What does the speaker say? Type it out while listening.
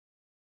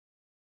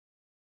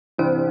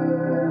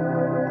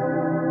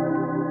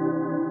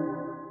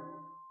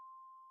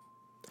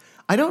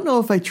I don't know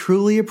if I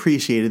truly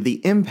appreciated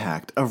the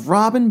impact of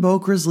Robin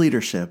Bokra's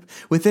leadership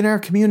within our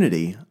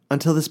community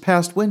until this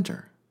past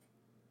winter.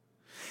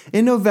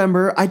 In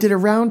November, I did a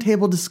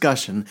roundtable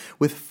discussion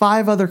with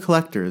 5 other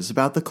collectors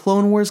about the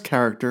Clone Wars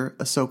character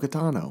Ahsoka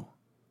Tano.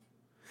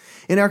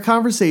 In our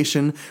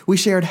conversation, we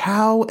shared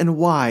how and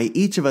why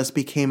each of us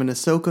became an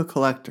Ahsoka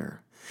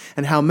collector,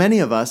 and how many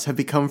of us have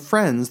become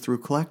friends through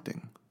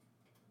collecting.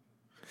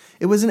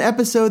 It was an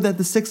episode that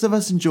the 6 of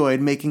us enjoyed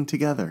making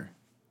together.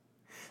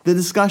 The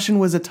discussion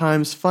was at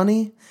times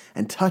funny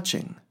and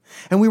touching,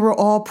 and we were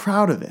all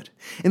proud of it,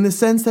 in the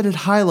sense that it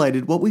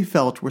highlighted what we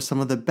felt were some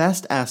of the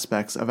best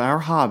aspects of our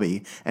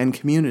hobby and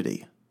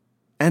community,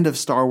 and of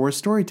Star Wars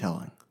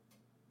storytelling.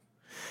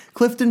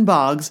 Clifton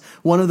Boggs,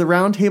 one of the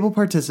roundtable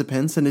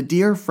participants and a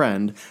dear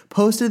friend,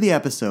 posted the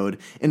episode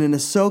in an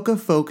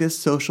Ahsoka-focused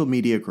social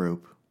media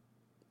group.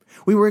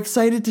 We were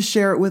excited to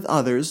share it with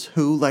others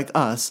who, like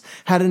us,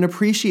 had an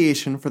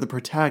appreciation for the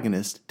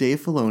protagonist Dave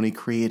Filoni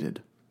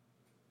created.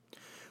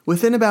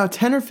 Within about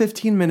 10 or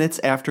 15 minutes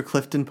after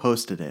Clifton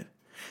posted it,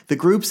 the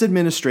group's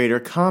administrator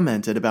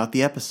commented about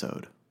the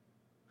episode.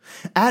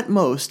 At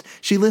most,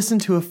 she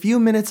listened to a few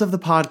minutes of the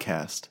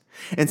podcast,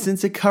 and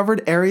since it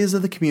covered areas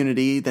of the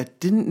community that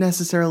didn't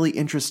necessarily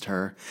interest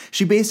her,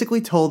 she basically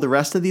told the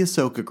rest of the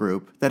Ahsoka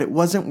group that it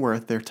wasn't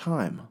worth their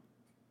time.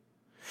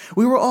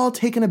 We were all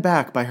taken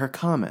aback by her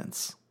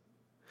comments.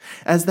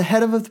 As the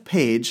head of the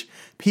page,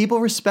 people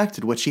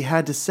respected what she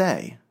had to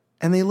say,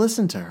 and they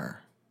listened to her.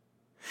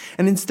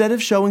 And instead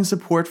of showing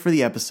support for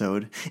the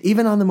episode,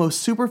 even on the most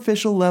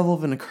superficial level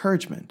of an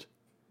encouragement,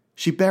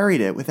 she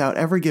buried it without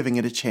ever giving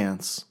it a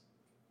chance.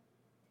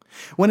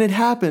 When it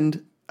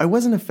happened, I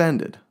wasn't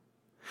offended.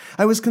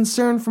 I was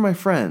concerned for my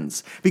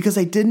friends because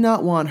I did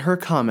not want her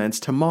comments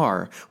to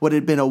mar what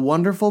had been a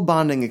wonderful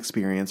bonding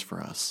experience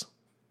for us.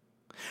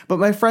 But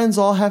my friends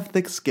all have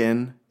thick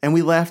skin, and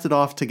we laughed it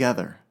off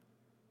together.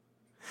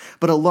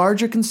 But a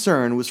larger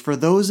concern was for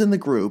those in the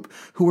group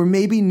who were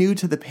maybe new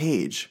to the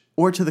page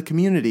or to the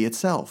community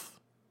itself.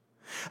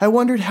 I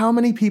wondered how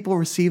many people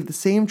received the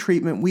same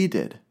treatment we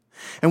did,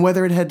 and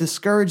whether it had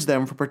discouraged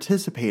them from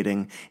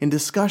participating in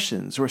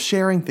discussions or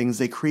sharing things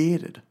they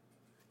created.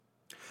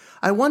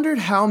 I wondered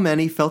how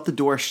many felt the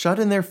door shut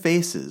in their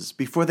faces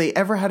before they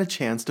ever had a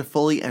chance to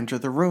fully enter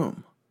the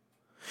room.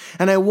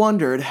 And I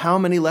wondered how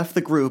many left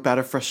the group out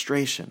of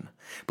frustration,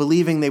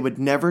 believing they would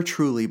never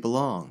truly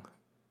belong.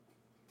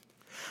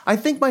 I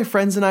think my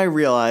friends and I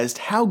realized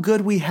how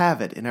good we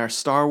have it in our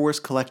Star Wars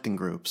collecting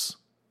groups.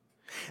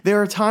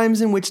 There are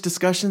times in which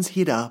discussions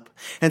heat up,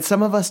 and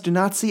some of us do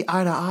not see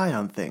eye to eye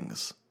on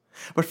things.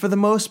 But for the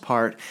most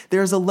part,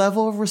 there is a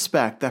level of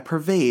respect that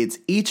pervades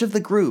each of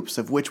the groups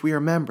of which we are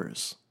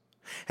members.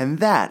 And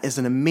that is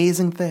an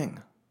amazing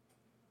thing.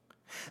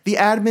 The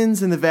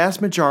admins in the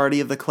vast majority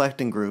of the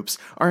collecting groups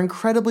are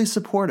incredibly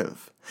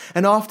supportive,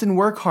 and often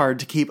work hard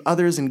to keep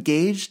others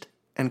engaged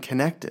and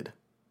connected.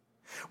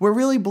 We're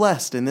really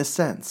blessed in this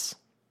sense.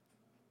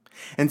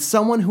 And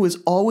someone who has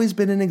always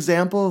been an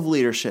example of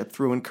leadership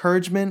through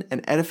encouragement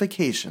and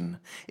edification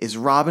is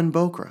Robin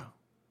Bokra.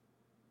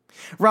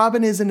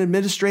 Robin is an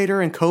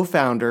administrator and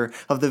co-founder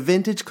of the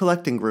vintage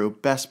collecting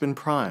group Bespin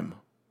Prime.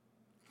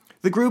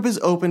 The group is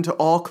open to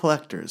all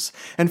collectors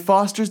and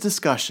fosters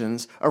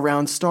discussions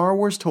around Star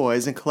Wars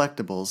toys and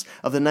collectibles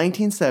of the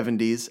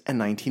 1970s and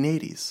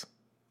 1980s.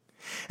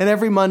 And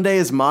every Monday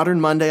is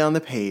Modern Monday on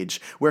the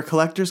page, where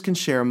collectors can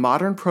share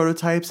modern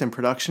prototypes and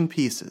production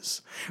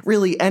pieces,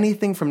 really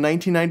anything from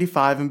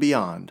 1995 and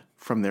beyond,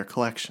 from their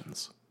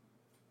collections.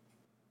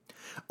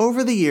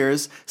 Over the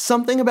years,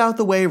 something about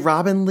the way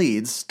Robin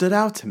leads stood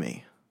out to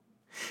me.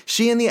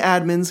 She and the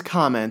admins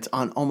comment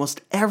on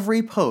almost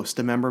every post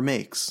a member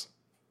makes.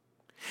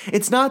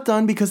 It's not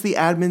done because the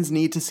admins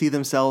need to see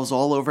themselves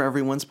all over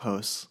everyone's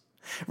posts.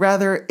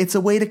 Rather, it's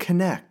a way to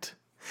connect,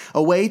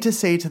 a way to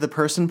say to the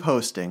person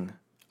posting,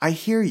 I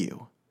hear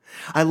you.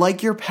 I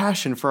like your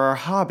passion for our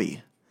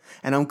hobby,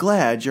 and I'm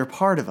glad you're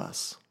part of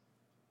us.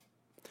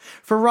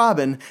 For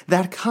Robin,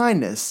 that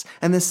kindness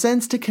and the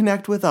sense to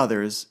connect with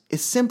others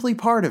is simply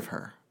part of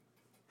her.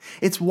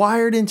 It's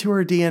wired into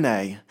her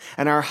DNA,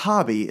 and our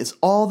hobby is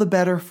all the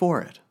better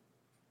for it.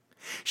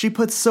 She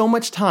puts so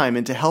much time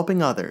into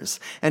helping others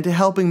and to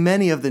helping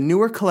many of the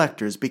newer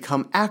collectors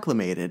become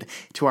acclimated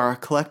to our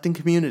collecting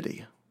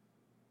community.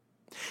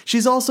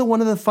 She's also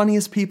one of the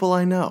funniest people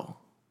I know.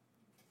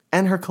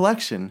 And her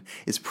collection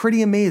is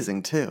pretty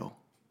amazing, too.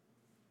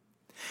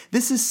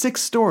 This is 6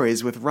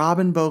 Stories with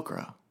Robin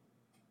Bokra.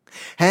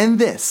 And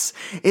this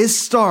is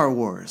Star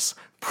Wars,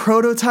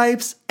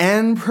 Prototypes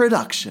and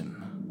Production.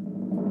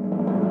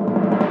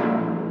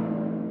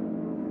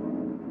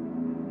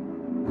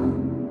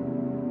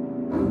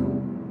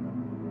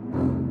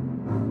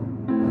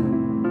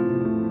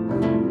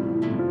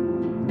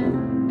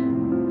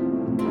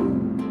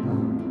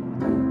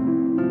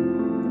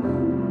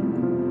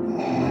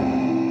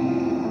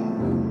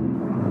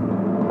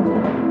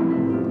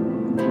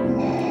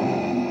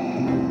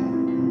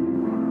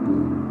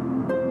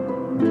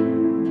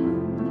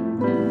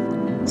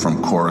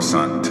 From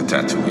Coruscant to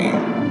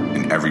Tatooine,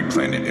 and every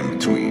planet in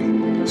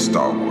between,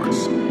 Star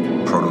Wars,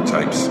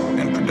 Prototypes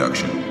and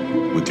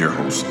Production, with your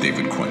host,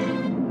 David Quinn.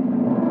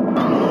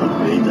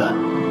 Vader.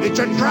 It's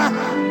a trap!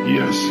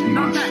 Yes,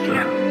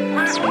 Master.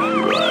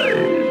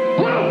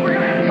 Whoa, we're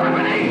gonna have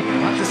company!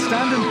 Have to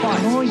stand and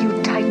fight. The more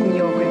you tighten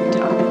your grip,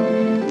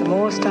 Tom, the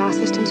more star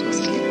systems will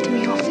slip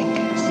through your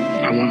fingers.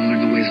 I want to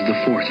learn the ways of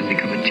the Force and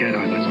become a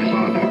Jedi like my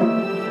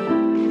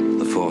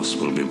father. The Force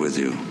will be with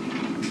you,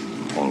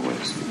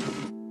 always.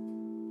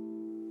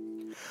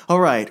 All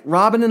right,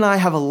 Robin and I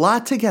have a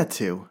lot to get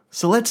to,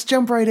 so let's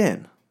jump right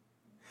in.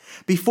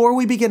 Before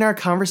we begin our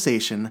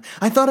conversation,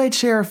 I thought I'd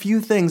share a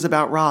few things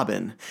about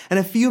Robin and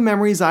a few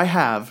memories I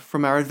have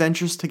from our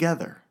adventures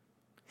together.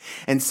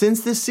 And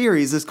since this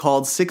series is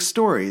called 6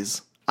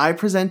 Stories, I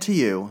present to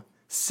you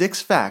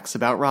 6 facts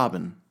about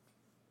Robin.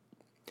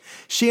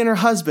 She and her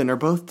husband are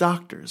both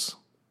doctors.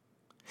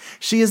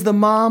 She is the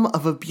mom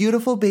of a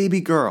beautiful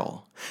baby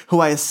girl, who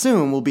I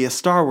assume will be a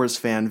Star Wars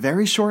fan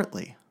very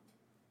shortly.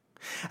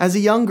 As a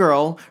young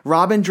girl,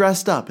 Robin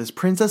dressed up as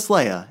Princess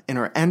Leia in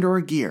her Endor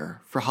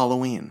gear for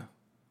Halloween.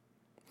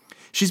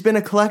 She's been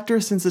a collector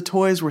since the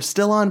toys were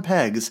still on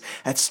pegs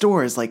at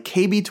stores like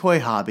KB Toy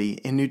Hobby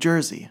in New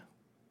Jersey.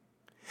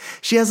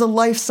 She has a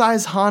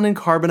life-size Han and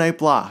Carbonite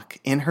block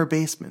in her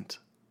basement.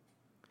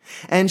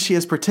 And she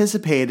has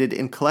participated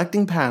in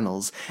collecting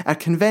panels at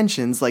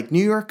conventions like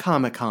New York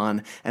Comic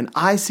Con and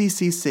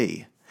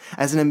ICCC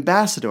as an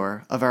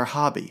ambassador of our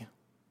hobby.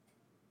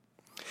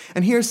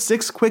 And here's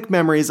 6 quick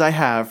memories I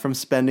have from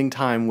spending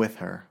time with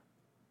her.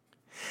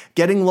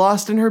 Getting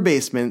lost in her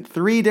basement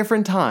 3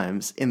 different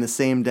times in the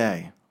same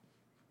day.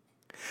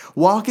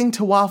 Walking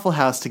to Waffle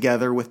House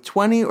together with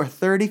 20 or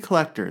 30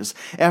 collectors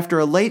after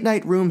a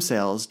late-night room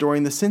sales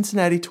during the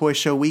Cincinnati Toy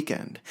Show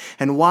weekend,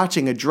 and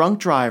watching a drunk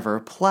driver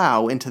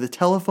plow into the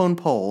telephone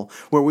pole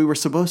where we were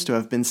supposed to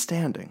have been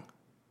standing.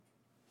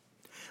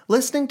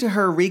 Listening to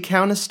her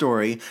recount a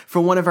story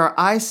from one of our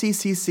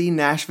ICCC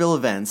Nashville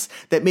events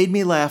that made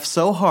me laugh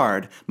so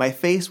hard my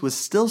face was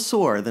still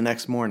sore the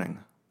next morning.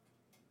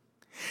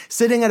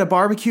 Sitting at a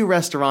barbecue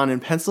restaurant in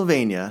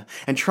Pennsylvania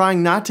and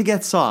trying not to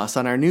get sauce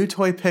on our new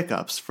toy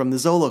pickups from the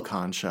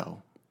Zolocon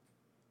show.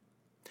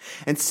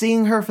 And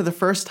seeing her for the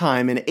first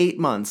time in 8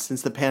 months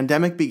since the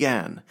pandemic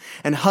began,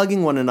 and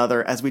hugging one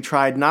another as we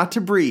tried not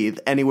to breathe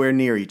anywhere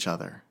near each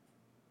other.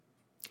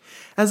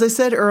 As I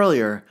said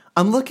earlier,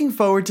 I'm looking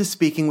forward to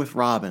speaking with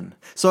Robin,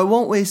 so I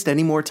won't waste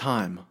any more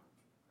time.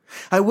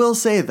 I will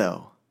say,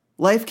 though,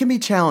 life can be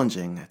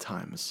challenging at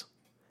times,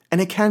 and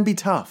it can be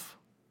tough.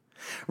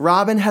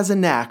 Robin has a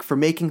knack for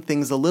making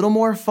things a little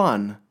more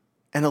fun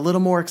and a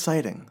little more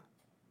exciting.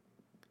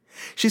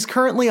 She's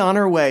currently on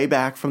her way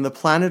back from the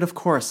planet of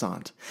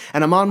Coruscant,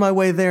 and I'm on my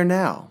way there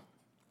now.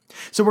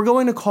 So we're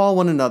going to call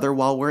one another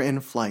while we're in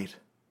flight.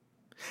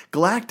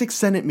 Galactic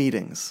Senate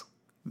meetings.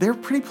 They're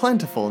pretty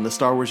plentiful in the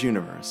Star Wars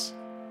universe.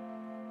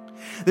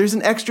 There's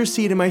an extra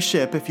seat in my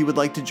ship if you would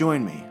like to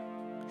join me.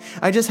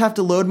 I just have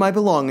to load my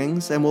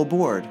belongings and we'll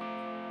board.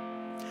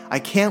 I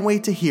can't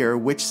wait to hear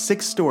which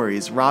 6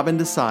 stories Robin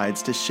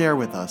decides to share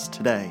with us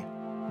today.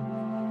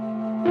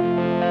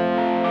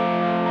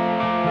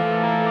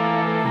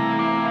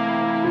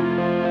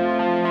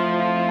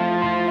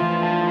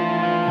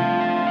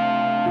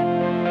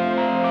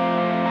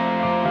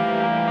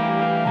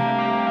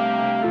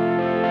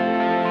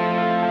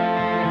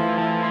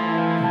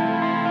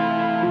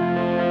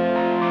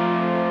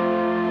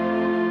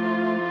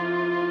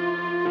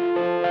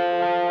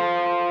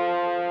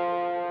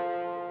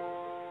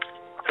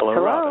 Hello,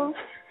 Robin.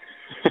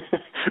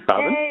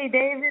 Robin? Hey,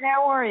 David,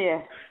 how are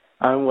you?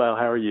 I'm well.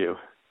 How are you?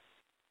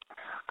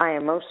 I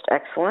am most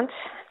excellent.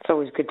 It's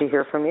always good to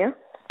hear from you.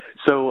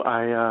 So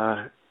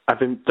I've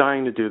been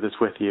dying to do this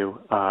with you.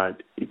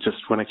 Just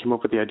when I came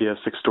up with the idea of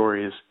 6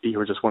 stories, you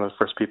were just one of the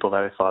first people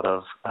that I thought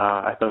of.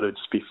 I thought it would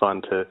just be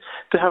fun to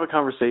have a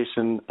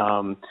conversation.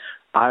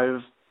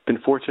 I've been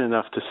fortunate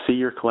enough to see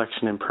your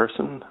collection in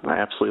person, and I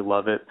absolutely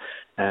love it.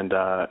 And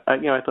I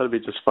thought it'd be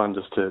just fun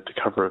just to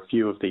cover a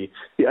few of the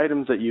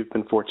items that you've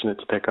been fortunate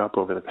to pick up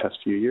over the past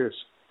few years.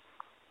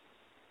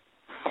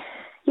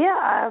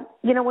 Yeah,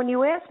 when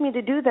you asked me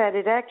to do that,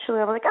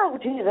 I'm like, oh,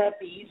 gee, that'd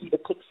be easy to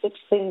pick 6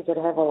 things that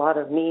have a lot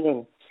of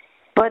meaning.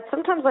 But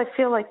sometimes I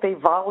feel like they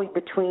volley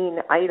between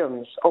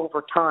items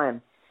over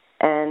time.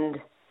 And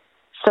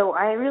so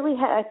I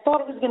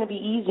thought it was going to be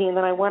easy, and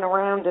then I went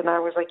around and I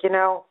was like,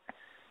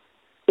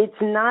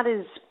 it's not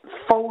as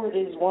forward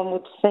as one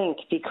would think,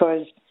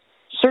 because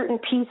certain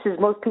pieces,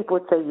 most people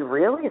would say, "You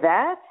really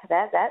that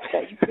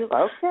you feel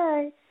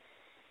okay?"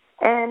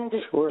 And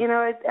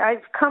sure.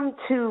 I've come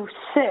to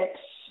 6.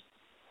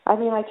 I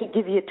mean, I could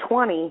give you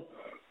 20,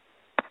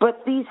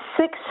 but these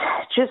 6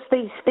 just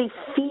they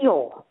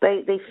feel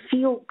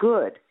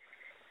good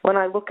when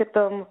I look at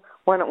them,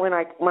 when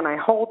I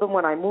hold them,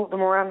 when I move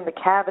them around in the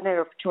cabinet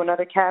or to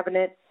another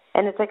cabinet,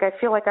 and it's like I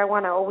feel like I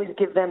want to always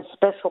give them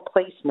special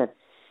placement.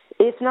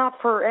 It's not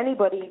for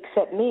anybody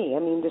except me. I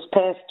mean, this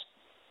past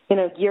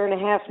year and a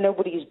half,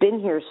 nobody's been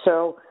here,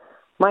 so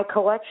my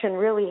collection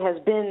really has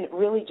been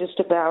just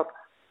about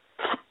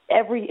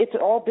it's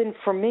all been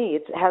for me.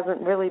 It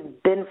hasn't really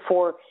been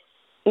for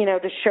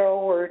to show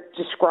or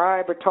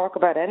describe or talk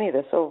about any of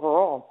this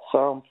overall.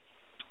 So,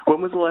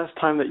 when was the last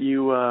time that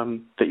you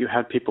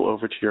had people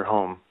over to your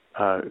home,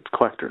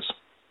 collectors?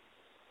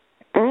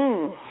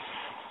 When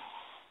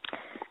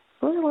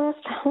was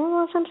the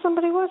last time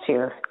somebody was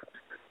here?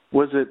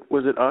 Was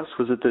it us?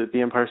 Was it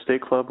the Empire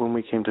State Club when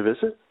we came to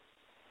visit?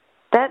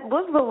 That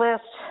was the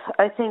last,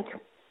 I think,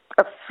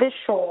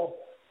 official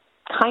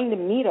kind of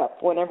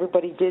meetup when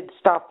everybody did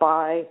stop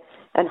by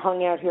and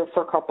hung out here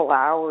for a couple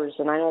hours,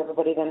 and I know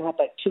everybody then had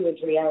like 2 and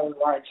 3 hour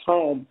rides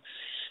home.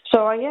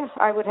 So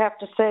I would have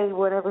to say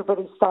when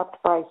everybody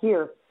stopped by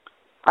here,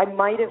 I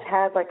might have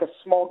had like a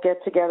small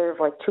get together of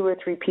like 2 or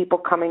 3 people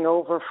coming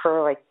over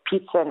for like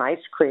pizza and ice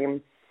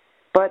cream.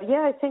 But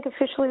yeah, I think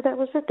officially that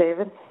was it,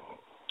 David.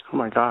 Oh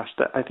my gosh,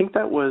 I think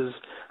that was,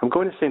 I'm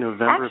going to say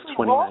November Actually, of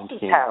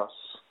 2019. Ross's house.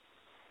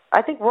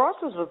 I think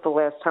Ross's was the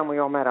last time we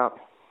all met up.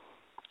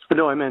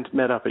 No, I meant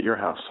met up at your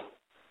house.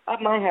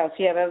 At my house,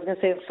 yeah. I was going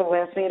to say it's the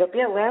last meetup.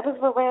 Yeah, that was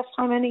the last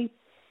time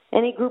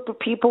any group of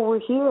people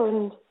were here,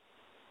 and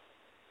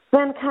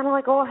then kind of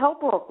like all hell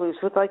broke loose.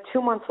 With like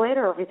 2 months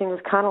later, everything was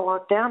kind of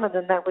locked down, and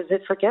then that was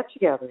it for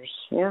get-togethers.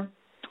 Yeah.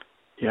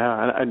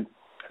 Yeah, and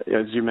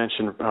as you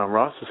mentioned,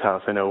 Ross's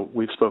house. I know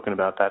we've spoken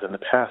about that in the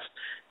past.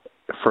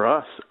 For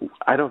us,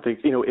 I don't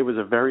think, it was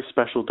a very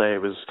special day.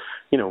 It was,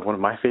 one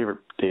of my favorite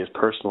days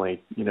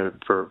personally,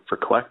 for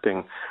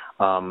collecting.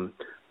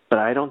 But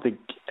I don't think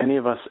any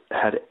of us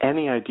had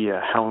any idea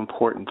how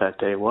important that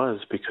day was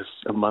because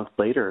a month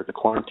later, the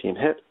quarantine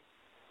hit.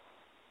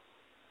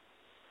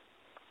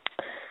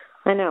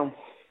 I know.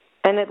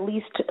 And at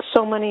least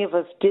so many of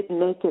us did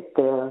make it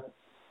there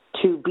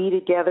to be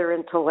together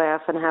and to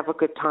laugh and have a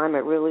good time.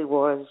 It really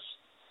was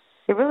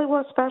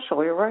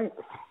special. You're right.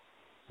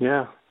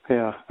 Yeah.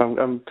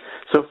 I'm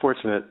so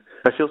fortunate.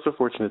 I feel so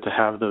fortunate to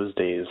have those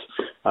days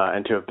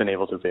and to have been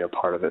able to be a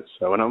part of it.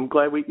 So, and I'm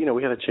glad we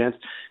had a chance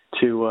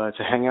to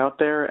hang out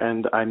there.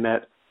 And I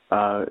met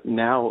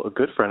now a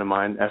good friend of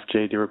mine,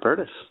 FJ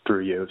DeRobertis,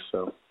 through you.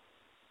 So,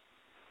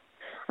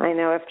 I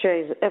know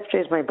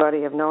FJ's my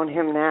buddy. I've known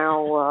him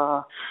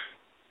now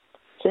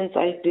since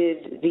I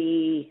did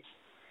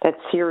that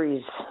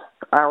series,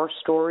 Our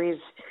Stories,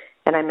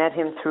 and I met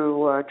him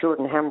through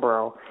Jordan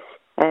Hembrow.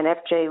 And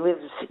FJ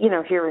lives,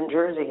 here in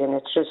Jersey, and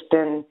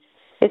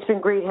it's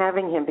been great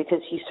having him because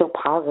he's so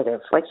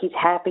positive. Like, he's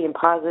happy and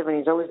positive, and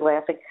he's always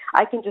laughing.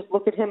 I can just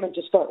look at him and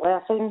just start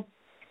laughing,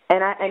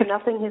 and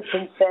nothing has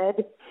been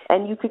said,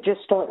 and you could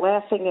just start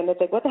laughing, and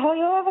it's like, what the hell are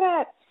you laughing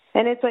at?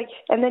 And it's like,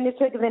 and then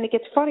it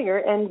gets funnier,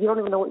 and you don't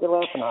even know what you're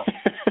laughing at.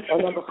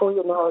 And then before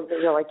you know it,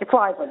 you're like, your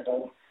fly's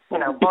undone.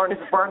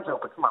 Barn's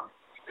open. Come on.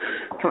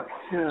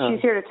 Yeah.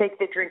 She's here to take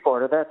the drink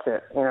order. That's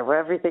it.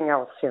 Everything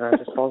else,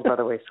 just falls by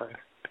the wayside.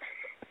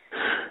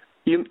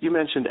 You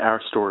mentioned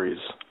Our Stories,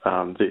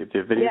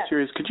 the video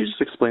series. Could you just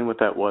explain what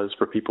that was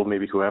for people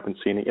maybe who haven't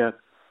seen it yet?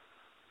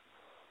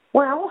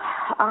 Well,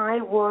 I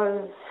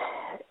was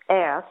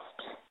asked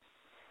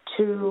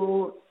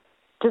to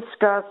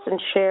discuss and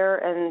share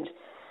and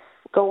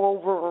go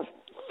over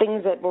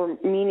things that were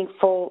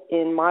meaningful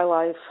in my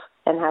life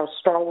and how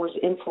Star Wars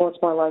influenced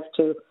my life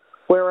to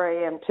where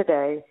I am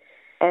today.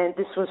 And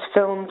this was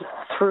filmed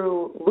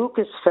through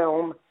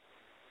Lucasfilm,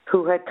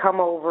 who had come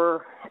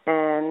over,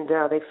 and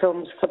they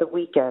filmed for the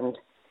weekend.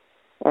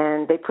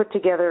 And they put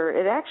together,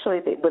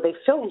 they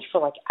filmed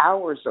for like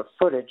hours of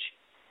footage,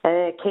 and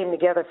it came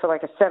together for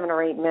like a 7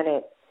 or 8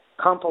 minute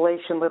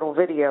compilation little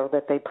video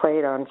that they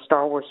played on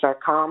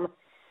StarWars.com.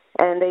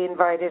 And they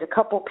invited a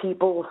couple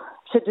people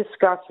to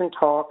discuss and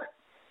talk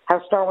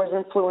how Star Wars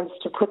influenced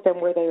to put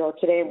them where they are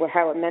today and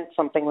how it meant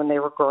something when they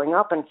were growing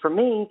up. And for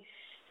me,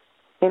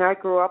 I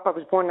grew up, I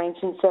was born in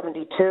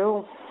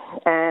 1972,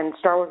 and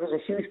Star Wars was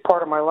a huge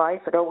part of my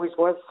life. It always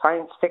was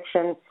science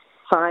fiction,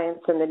 science,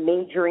 and then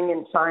majoring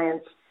in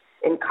science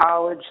in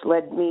college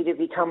led me to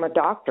become a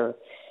doctor.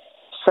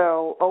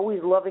 So always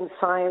loving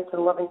science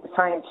and loving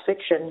science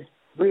fiction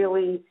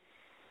really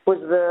was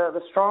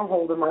the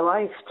stronghold of my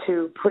life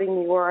to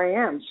putting me where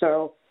I am.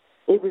 So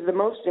it was the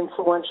most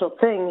influential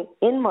thing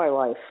in my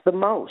life, the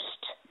most.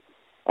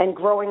 And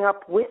growing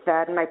up with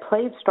that, and I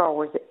played Star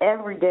Wars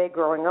every day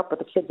growing up with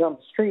the kids on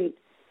the street,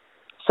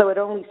 so it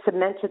only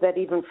cemented that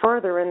even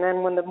further. And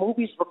then when the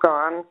movies were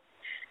gone,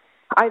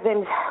 I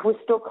then was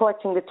still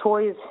collecting the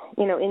toys,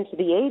 into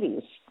the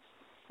 80s.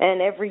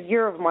 And every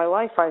year of my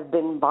life, I've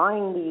been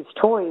buying these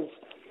toys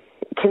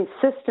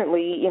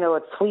consistently,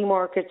 at flea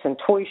markets and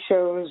toy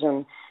shows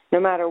and no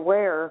matter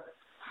where.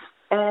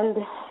 And,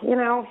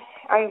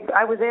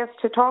 I was asked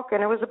to talk,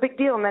 and it was a big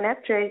deal. And then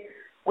FJ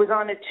was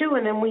on it, too,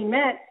 and then we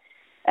met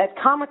at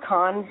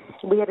Comic-Con.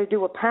 We had to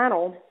do a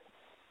panel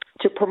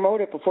to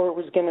promote it before it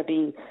was going to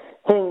be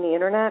hitting the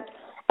Internet.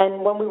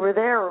 And when we were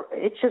there,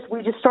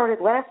 we just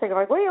started laughing. I'm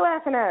like, what are you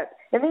laughing at?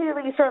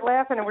 Immediately you start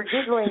laughing, and we're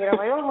giggling, and I'm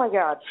like, oh, my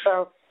God.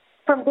 So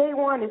from day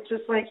one, it's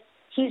just like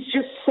he's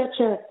just such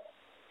a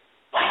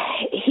 –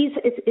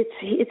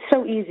 it's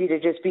so easy to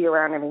just be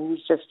around him, and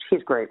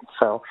he's great.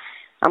 So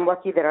I'm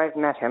lucky that I've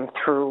met him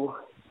through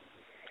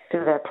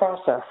that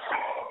process.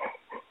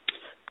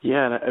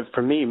 Yeah, and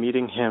for me,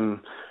 meeting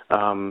him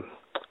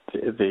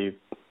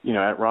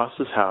at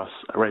Ross's house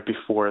right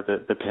before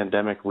the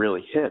pandemic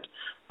really hit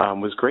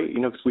was great,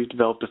 because we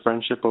developed a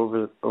friendship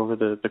over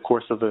the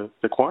course of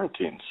the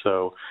quarantine.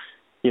 So,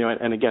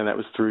 and again, that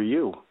was through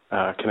you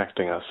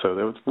connecting us. So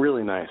that was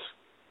really nice.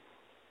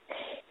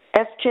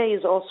 SJ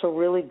is also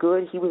really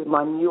good. He was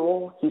my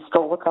mule. He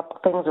stole a couple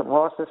things at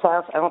Ross's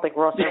house. I don't think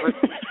Ross ever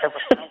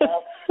found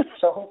out.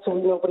 So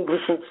hopefully nobody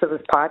listens to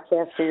this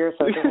podcast here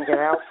so it doesn't get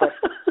out. But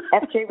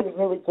FJ was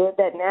really good.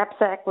 That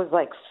knapsack was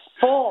like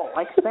full,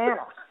 like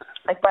Santa.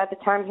 Like by the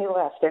time he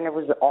left, and it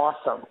was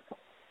awesome.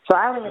 So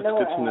I don't even know.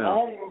 I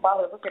haven't even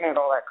bothered looking at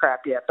all that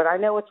crap yet. But I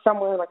know it's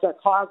somewhere like in a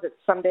closet.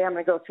 Someday I'm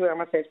going to go through it. I'm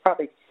going to say it's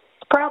probably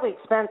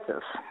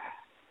expensive.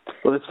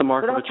 Well, it's the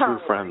mark of a true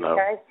friend, though.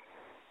 Okay?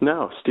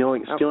 No,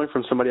 stealing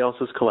from somebody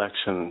else's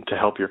collection to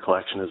help your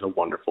collection is a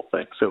wonderful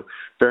thing. So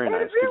very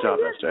nice. Really Good job,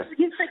 is. SJ.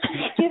 It's like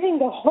he's giving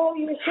the whole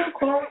year so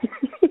close.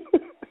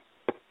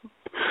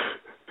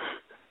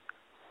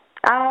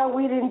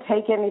 We didn't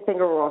take anything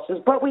of Ross's,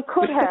 but we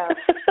could have.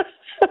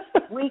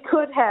 We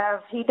could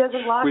have. He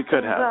doesn't lock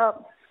things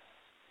up.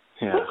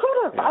 Yeah. We could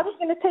have. Yeah. I was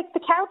going to take the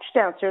couch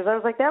downstairs. I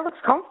was like, that looks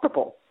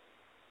comfortable.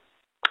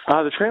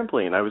 The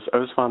trampoline. I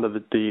was fond of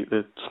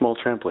the small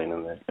trampoline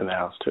in the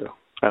house too.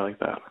 I like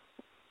that.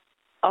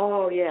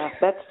 Oh yeah,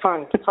 that's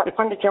fun. It's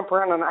fun to jump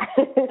around on that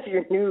if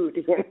you're nude,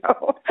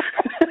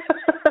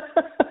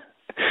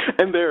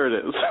 And there it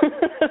is.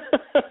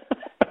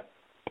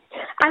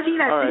 I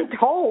mean, I've been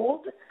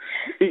told.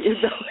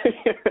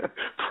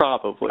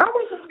 Probably. Are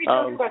we going to be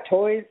talking about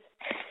toys? Yes.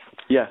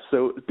 Yeah,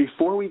 so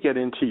before we get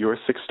into your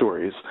 6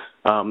 stories,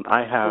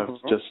 I have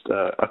just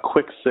a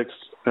quick 6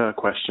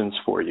 questions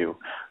for you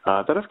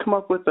that I've come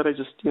up with that I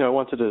just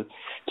wanted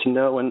to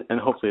know, and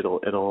hopefully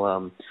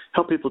it'll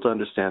help people to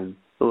understand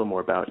a little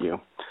more about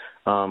you.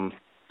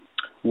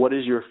 What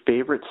is your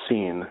favorite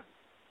scene,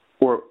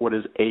 or what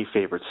is a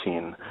favorite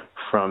scene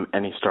from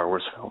any Star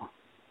Wars film?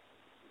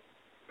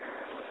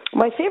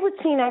 My favorite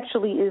scene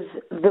actually is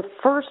the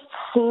first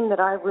scene that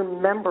I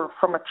remember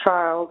from a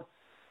child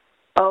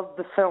of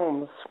the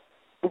films,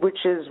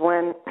 which is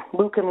when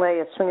Luke and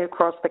Leia swing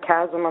across the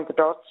chasm at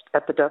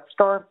the Death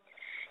Star,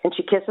 and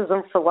she kisses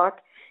him for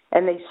luck,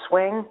 and they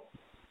swing.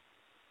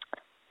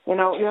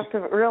 You have to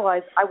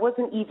realize I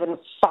wasn't even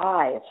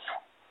 5.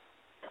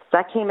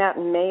 That came out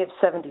in May of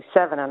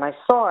 '77, and I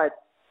saw it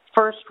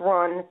first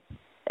run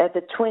at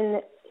the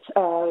Twin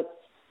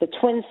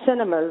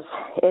Cinemas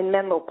in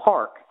Menlo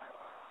Park,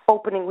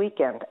 opening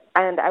weekend,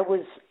 and I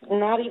was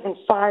not even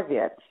 5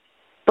 yet.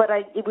 But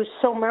it was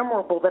so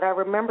memorable that I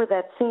remember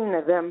that scene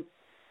of them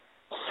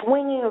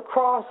swinging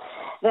across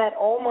that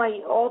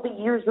all the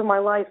years of my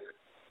life.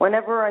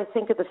 Whenever I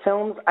think of the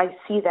films, I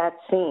see that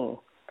scene.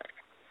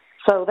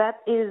 So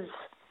that is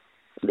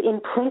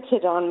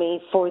imprinted on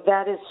me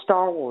that is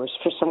Star Wars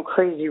for some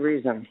crazy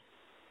reason.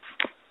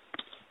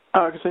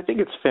 Because I think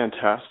it's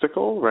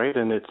fantastical, right?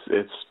 And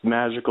it's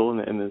magical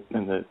in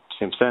the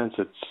same sense.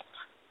 It's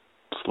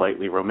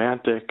slightly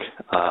romantic.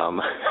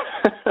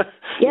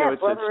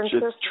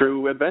 It's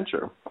true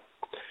adventure.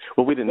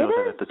 Well, we didn't know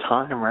that at the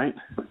time, right?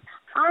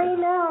 I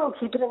know.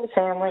 Keep it in the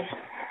family.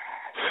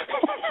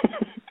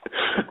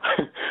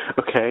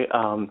 Okay.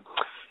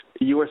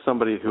 You are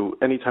somebody who,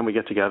 anytime we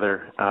get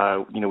together,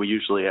 we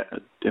usually,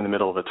 in the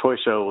middle of a toy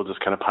show, we'll just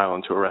kind of pile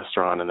into a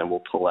restaurant, and then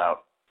we'll pull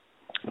out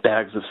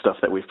bags of stuff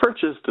that we've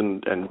purchased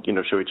and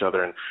show each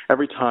other. And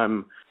every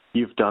time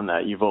you've done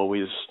that, you've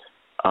always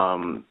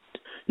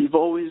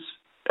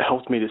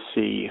helped me to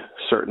see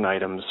certain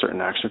items,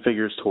 certain action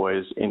figures,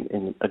 toys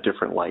in a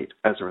different light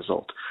as a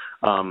result.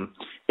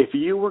 If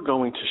you were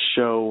going to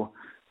show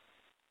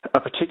a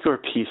particular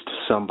piece to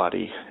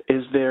somebody,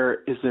 is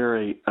there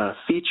a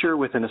feature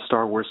within a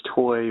Star Wars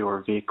toy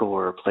or vehicle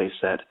or a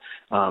playset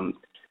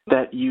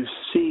that you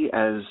see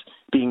as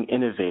being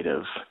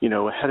innovative,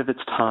 ahead of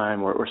its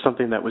time, or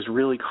something that was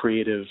really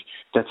creative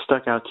that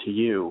stuck out to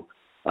you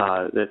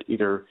that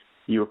either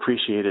you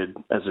appreciated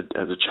as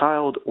a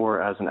child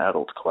or as an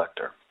adult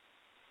collector?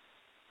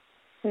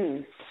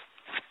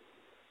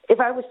 If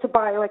I was to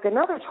buy like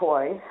another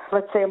toy,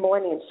 let's say a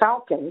Millennium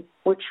Falcon,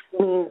 which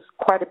means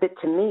quite a bit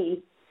to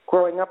me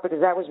growing up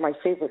because that was my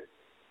favorite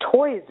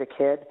toy as a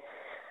kid,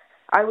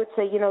 I would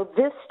say,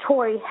 this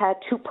toy had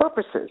 2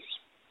 purposes.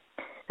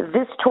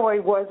 This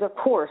toy was, of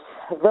course,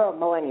 the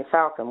Millennium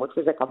Falcon, which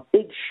was like a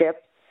big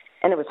ship,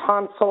 and it was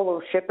Han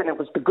Solo's ship, and it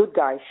was the good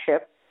guy's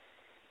ship.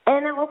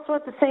 And then also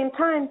at the same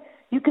time,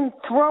 you can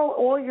throw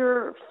all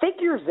your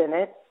figures in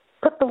it,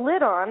 put the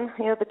lid on,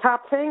 the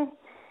top thing,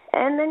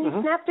 and then you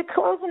snapped it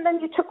closed, and then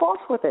you took off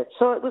with it.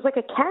 So it was like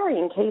a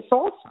carrying case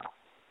also.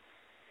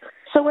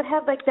 So it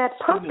had like that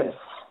purpose.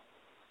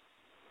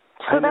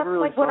 So that's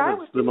like what I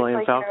was the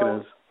Millennium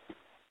Falcon is.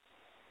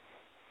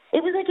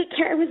 It was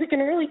like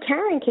an early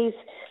carrying case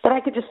that I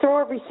could just throw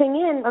everything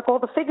in, like all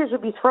the figures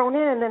would be thrown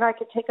in, and then I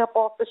could take up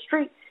off the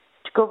street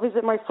to go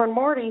visit my friend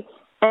Marty,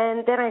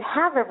 and then I'd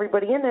have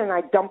everybody in there, and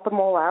I'd dump them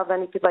all out,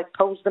 then you could like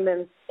pose them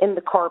in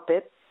the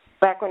carpet,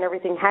 back when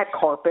everything had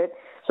carpet,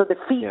 so the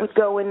feet would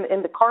go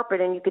in the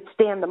carpet, and you could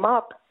stand them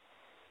up,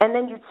 And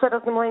then you'd set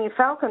up the Millennium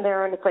Falcon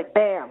there, and it's like,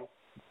 bam.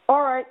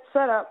 All right,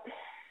 set up.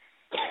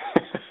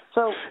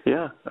 So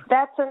yeah,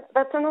 that's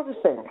another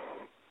thing.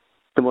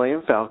 The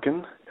Millennium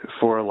Falcon,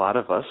 for a lot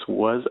of us,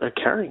 was a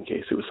carrying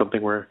case. It was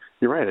something where,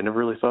 you're right, I never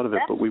really thought of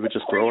it, but we would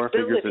just throw our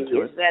figures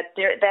into it.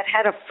 That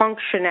had a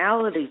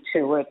functionality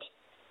to it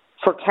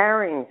for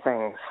carrying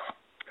things.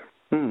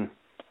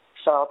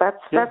 So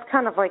that's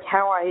kind of like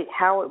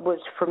how it was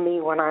for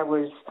me when I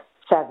was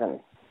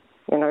 7.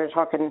 You know, you're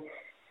talking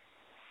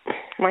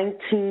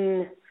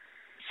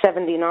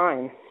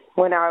 1979,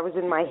 when I was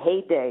in my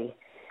heyday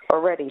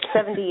already.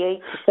 78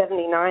 to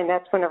 79,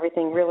 that's when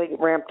everything really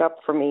ramped up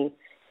for me.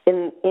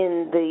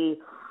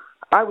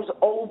 I was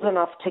old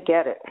enough to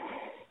get it.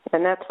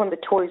 And that's when the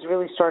toys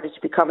really started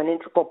to become an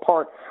integral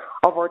part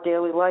of our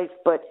daily life.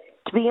 But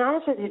to be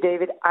honest with you,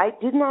 David, I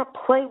did not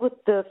play with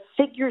the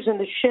figures and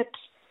the ships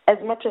as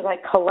much as I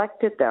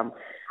collected them.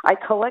 I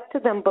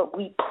collected them, but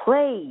we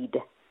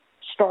played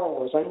Star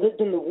Wars. I lived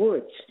in the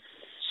woods.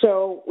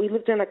 So we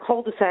lived in a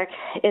cul-de-sac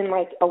in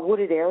like a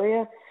wooded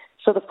area.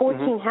 So the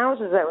 14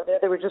 houses that were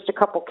there were just a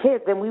couple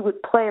kids, and we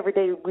would play every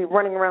day. We'd be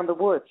running around the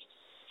woods.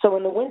 So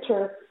in the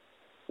winter,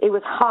 it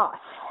was Hoth.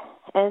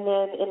 And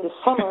then in the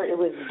summer, it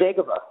was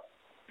Dagobah.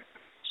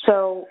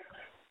 So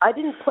I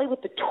didn't play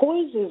with the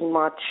toys as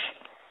much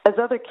as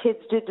other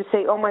kids did to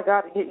say, oh, my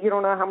God, you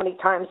don't know how many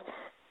times,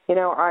 you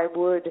know, I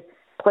would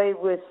play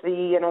with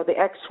the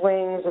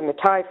X-Wings and the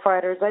TIE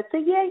fighters. I'd say,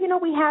 yeah, you know,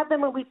 we had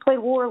them and we played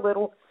war a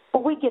little,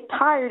 but we'd get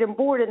tired and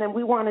bored, and then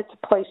we wanted to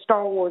play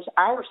Star Wars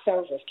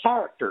ourselves as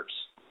characters.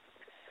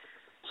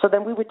 So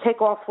then we would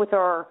take off with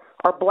our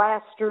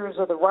blasters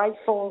or the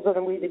rifles, and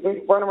then we'd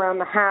run around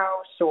the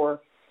house or,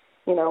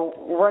 you know,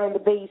 run in the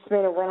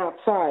basement or run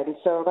outside. And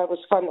so that was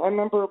fun. I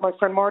remember my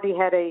friend Marty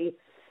had a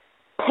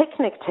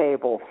picnic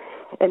table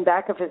in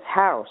back of his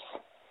house.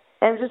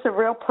 And it was just a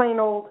real plain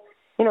old,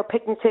 you know,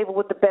 picnic table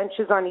with the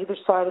benches on either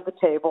side of the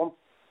table.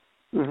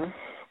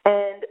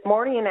 And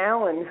Marty and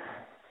Alan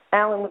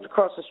was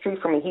across the street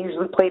from me. He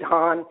usually played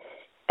Han,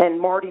 and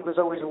Marty was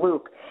always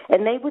Luke.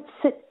 And they would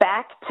sit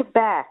back to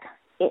back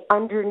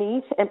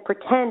underneath and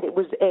pretend it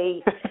was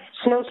a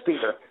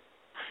snowspeeder.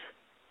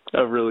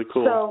 Oh, really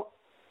cool. So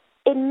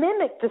it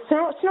mimicked the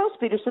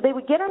snowspeeder. So they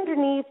would get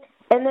underneath,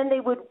 and then they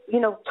would,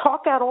 you know,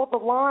 talk out all the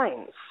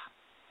lines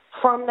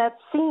from that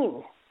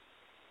scene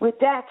with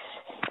Dax,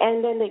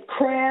 and then they'd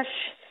crash,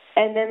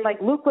 and then, like,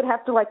 Luke would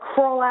have to, like,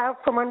 crawl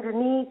out from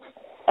underneath,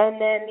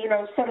 and then, you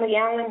know, suddenly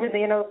Alan would,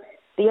 you know,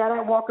 the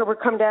Alan Walker would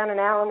come down, and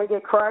Alan would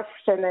get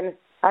crushed, and then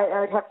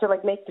I'd have to,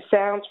 like, make the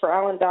sounds for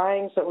Alan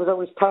dying, so it was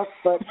always tough,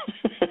 but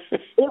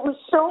it was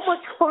so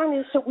much fun,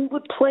 and so we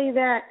would play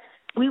that.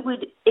 We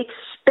would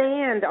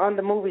expand on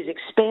the movies,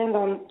 expand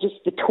on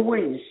just the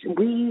toys.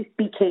 We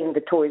became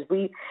the toys.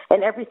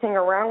 And everything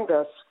around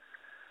us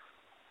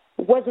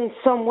was in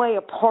some way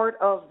a part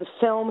of the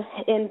film,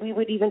 and we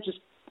would even just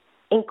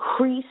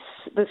increase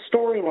the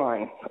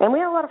storyline. And we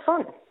had a lot of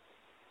fun.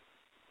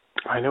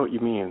 I know what you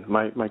mean.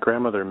 My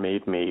grandmother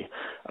made me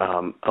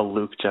a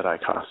Luke Jedi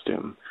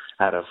costume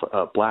out of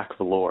black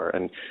velour,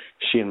 and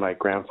she and my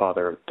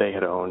grandfather, they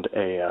had owned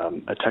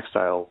a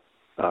textile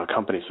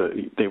company, so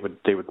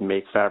they would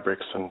make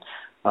fabrics, and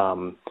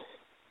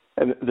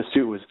the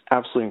suit was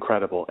absolutely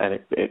incredible, and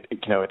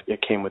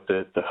it came with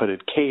the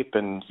hooded cape,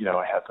 and you know,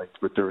 I had like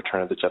the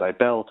Return of the Jedi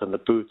belt and the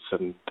boots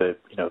and the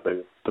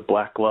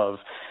black glove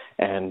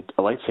and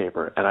a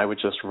lightsaber, and I would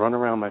just run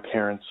around my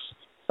parents,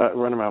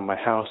 run around my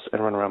house,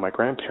 and run around my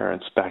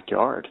grandparents'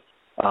 backyard,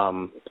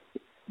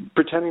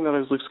 pretending that I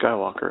was Luke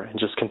Skywalker and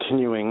just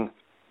continuing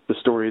the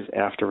stories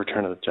after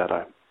Return of the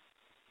Jedi.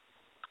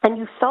 And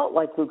you felt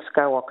like Luke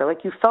Skywalker.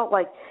 Like you felt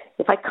like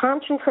if I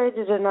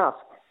concentrated enough,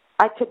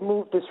 I could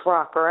move this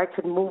rock, or I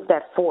could move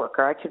that fork,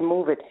 or I could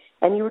move it.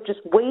 And you were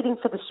just waiting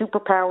for the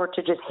superpower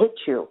to just hit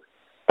you.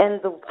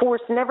 And the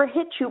Force never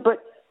hit you,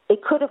 but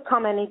it could have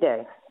come any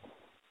day.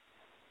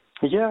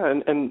 Yeah,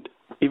 and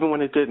even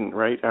when it didn't,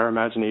 right, our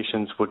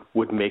imaginations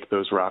would make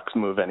those rocks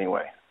move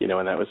anyway. You know,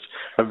 and that was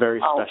a very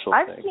special thing.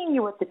 I've seen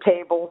you at the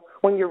table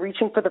when you're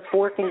reaching for the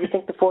fork and you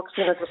think the fork's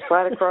going to just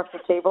slide across the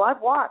table.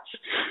 I've watched.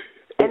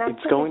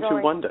 It's going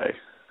to one day.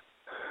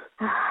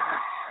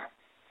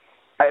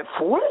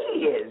 40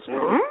 years.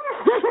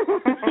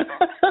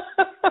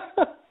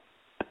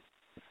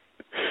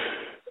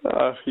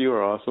 You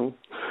are awesome.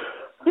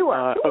 You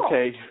are cool.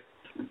 Okay.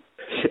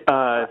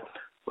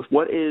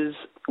 What is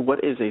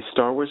a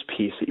Star Wars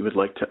piece that you would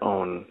like to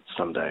own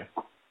someday?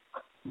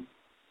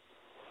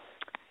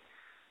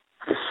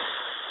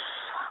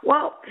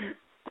 Well,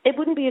 it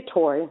wouldn't be a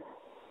toy,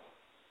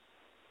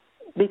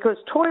 because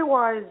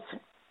toy-wise,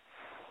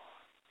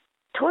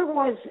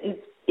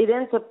 it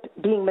ends up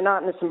being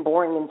monotonous and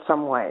boring in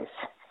some ways.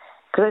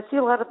 Because I see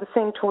a lot of the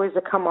same toys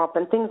that come up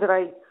and things that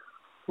I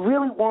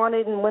really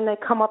wanted, and when they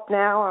come up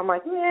now, I'm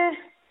like,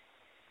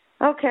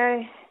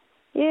 okay,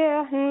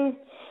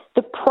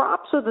 The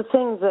props are the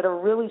things that are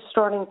really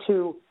starting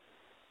to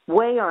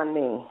weigh on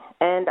me.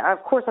 And,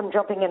 of course, I'm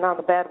jumping in on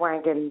the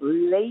bandwagon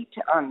late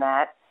on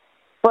that.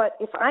 But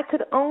if I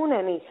could own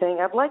anything,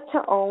 I'd like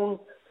to own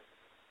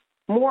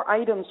more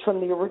items from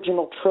the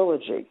original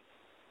trilogy.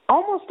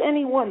 Almost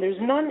any one. There's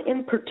none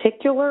in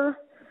particular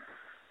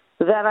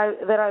that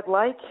I'd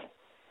like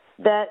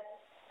that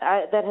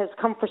has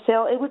come for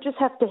sale. It would just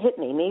have to hit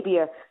me. Maybe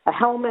a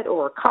helmet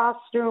or a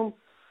costume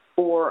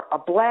or a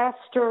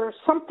blaster,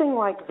 something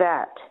like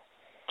that.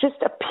 Just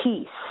a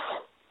piece.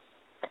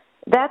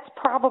 That's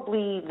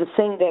probably the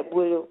thing that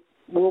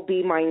will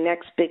be my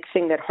next big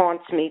thing that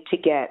haunts me to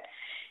get,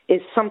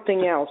 is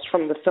something else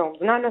from the films.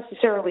 Not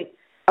necessarily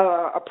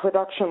a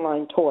production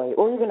line toy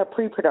or even a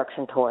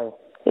pre-production toy.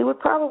 It would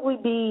probably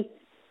be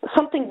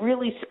something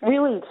really,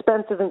 really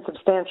expensive and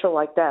substantial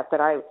like that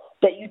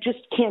you just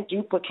can't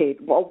duplicate,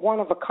 a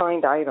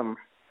one-of-a-kind item.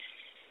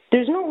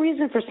 There's no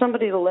reason for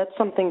somebody to let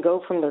something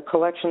go from their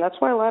collection. That's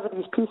why a lot of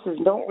these pieces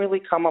don't really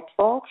come up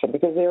for auction,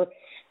 because they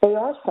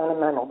are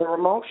sentimental, they're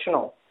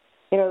emotional.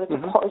 You know,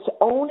 it's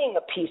owning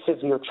a piece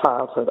of your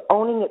childhood,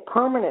 owning it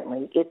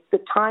permanently. The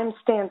time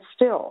stands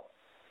still.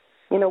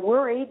 You know,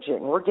 we're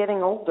aging, we're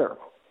getting older.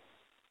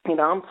 You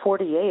know, I'm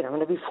 48, I'm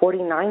going to be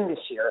 49 this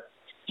year.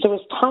 So as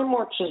time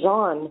marches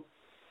on,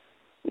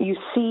 you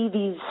see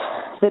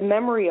the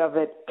memory of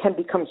it can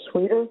become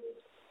sweeter,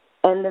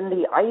 and then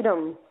the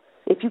item,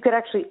 if you could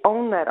actually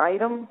own that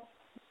item,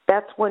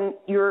 that's when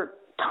your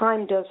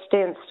time does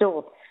stand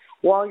still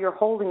while you're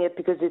holding it,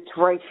 because it's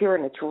right here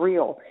and it's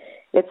real.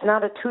 It's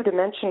not a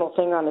two-dimensional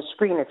thing on a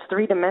screen. It's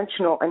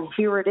three-dimensional, and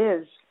here it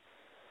is.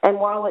 And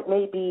while it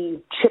may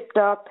be chipped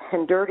up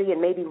and dirty and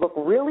maybe look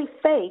really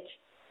fake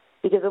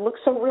because it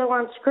looks so real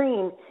on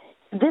screen,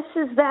 this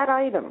is that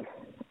item.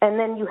 And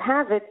then you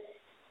have it,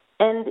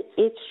 and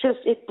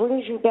it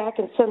brings you back,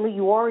 and suddenly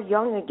you are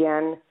young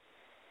again.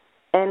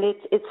 And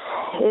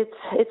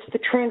it's the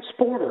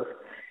transporter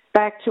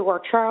back to our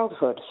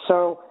childhood.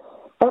 So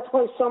that's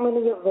why so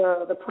many of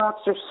the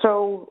props are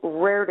so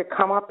rare to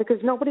come up, because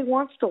nobody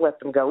wants to let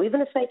them go.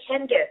 Even if they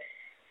can get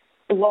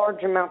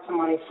large amounts of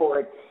money for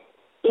it,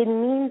 it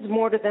means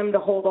more to them to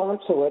hold on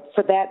to it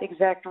for that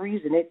exact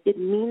reason. It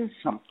means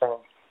something.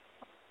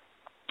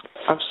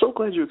 I'm so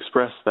glad you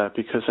expressed that,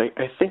 because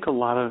I think a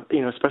lot of,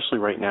 you know, especially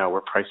right now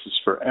where prices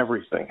for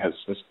everything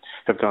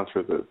have gone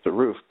through the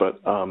roof, but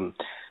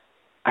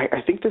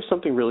I think there's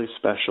something really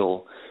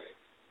special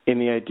in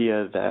the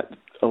idea that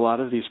a lot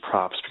of these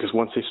props, because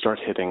once they start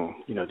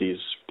hitting, you know, these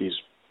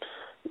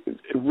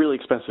really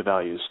expensive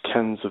values,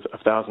 tens of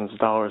thousands of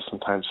dollars,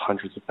 sometimes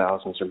hundreds of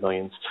thousands or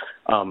millions,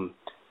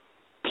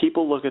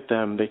 people look at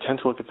them, they tend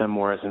to look at them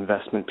more as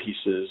investment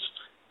pieces.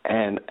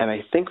 And I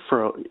think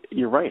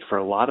you're right, for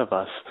a lot of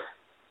us,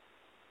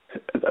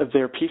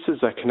 they're pieces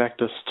that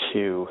connect us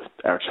to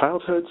our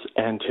childhoods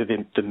and to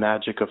the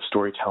magic of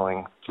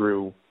storytelling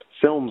through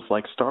films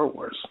like Star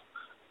Wars,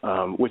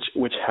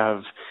 which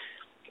have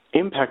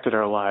impacted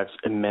our lives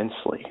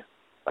immensely.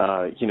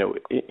 You know,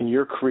 in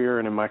your career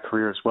and in my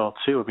career as well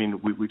too. I mean,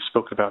 we've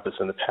spoken about this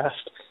in the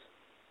past.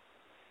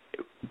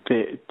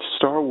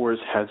 Star Wars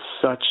had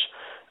such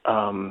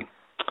an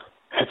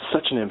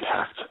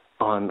impact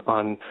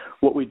on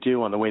what we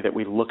do, on the way that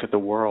we look at the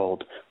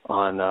world,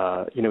 on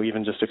you know,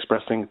 even just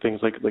expressing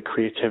things like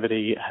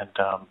creativity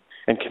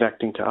and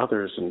connecting to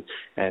others,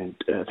 and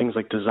things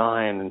like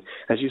design. And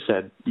as you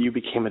said, you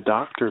became a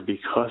doctor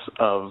because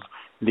of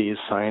these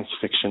science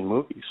fiction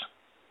movies.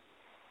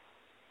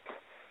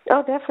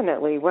 Oh,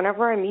 definitely.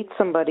 Whenever I meet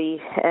somebody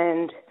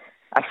and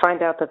I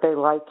find out that they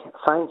like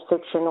science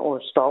fiction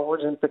or Star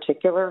Wars in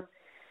particular,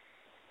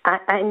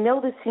 I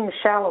know this seems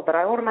shallow, but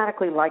I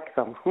automatically like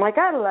them. I'm like,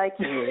 I like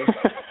you.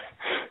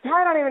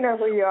 I don't even know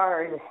who you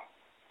are,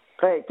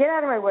 but get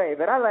out of my way.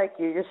 But I like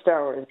you. You're a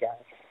Star Wars guy.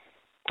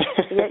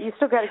 Yeah, you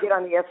still got to get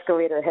on the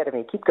escalator ahead of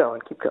me. Keep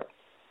going.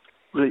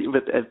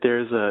 But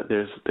there's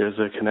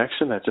a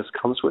connection that just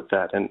comes with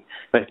that, and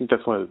I think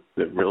that's one of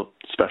the real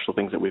special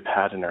things that we've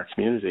had in our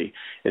community,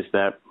 is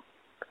that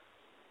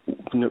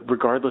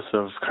regardless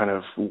of kind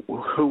of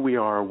who we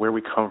are, where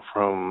we come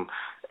from,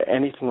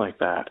 anything like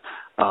that,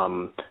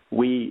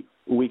 we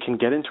can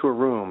get into a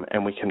room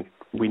and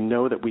we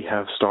know that we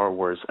have Star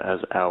Wars as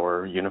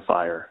our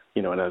unifier,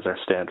 you know, and as our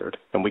standard,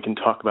 and we can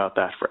talk about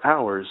that for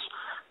hours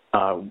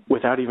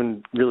without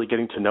even really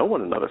getting to know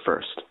one another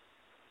first.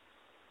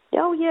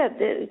 Oh yeah,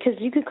 because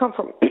you could come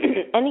from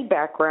any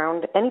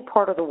background, any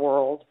part of the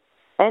world,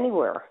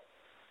 anywhere,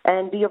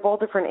 and be of all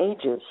different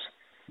ages.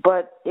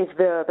 But if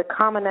the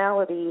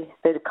commonality,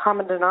 the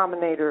common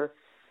denominator,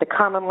 the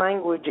common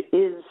language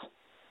is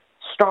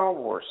Star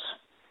Wars,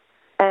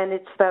 and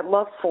it's that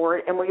love for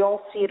it, and we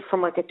all see it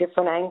from like a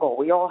different angle.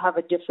 We all have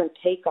a different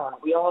take on it.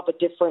 We all have a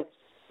different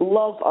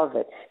love of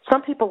it.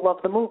 Some people love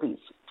the movies.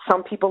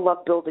 Some people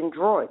love building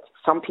droids.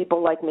 Some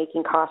people like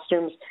making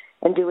costumes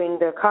and doing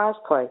the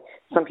cosplay.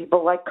 Some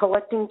people like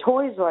collecting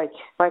toys like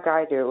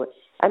I do.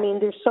 I mean,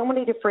 there's so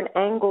many different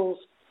angles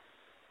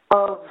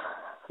of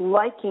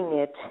liking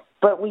it,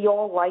 but we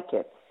all like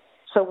it.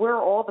 So we're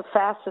all the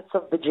facets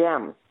of the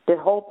gem. The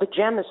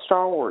gem is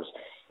Star Wars,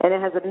 and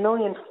it has a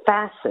million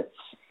facets.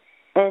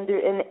 And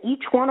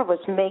each one of us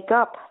make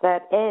up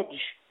that edge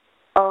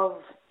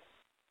of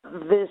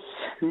this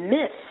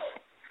myth.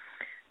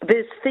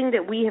 this thing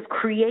that we have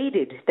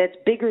created that's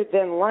bigger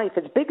than life.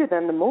 It's bigger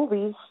than the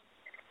movies,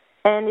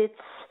 and it's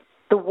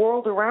the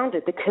world around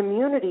it. The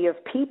community of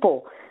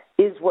people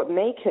is what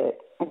make it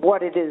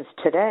what it is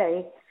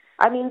today.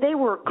 I mean, they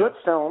were good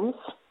films,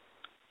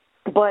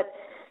 but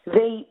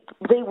they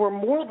were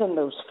more than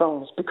those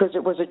films because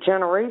it was a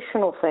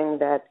generational thing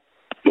that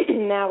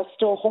now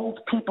still holds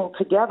people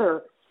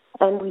together,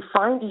 and we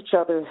find each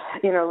other,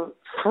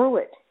 through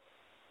it.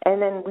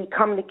 And then we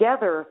come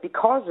together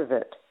because of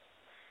it.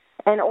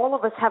 And all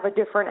of us have a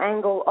different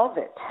angle of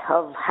it,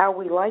 of how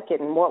we like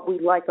it and what we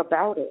like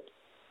about it.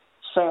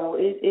 So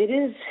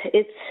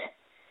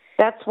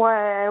that's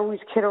why I always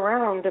kid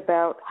around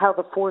about how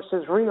the Force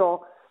is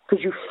real,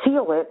 because you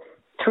feel it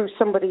through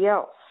somebody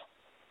else.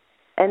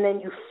 And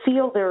then you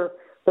feel their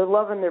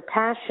love and their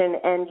passion,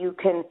 and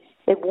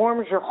it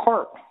warms your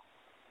heart.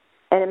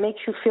 And it makes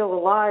you feel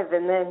alive,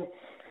 and then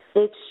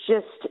it's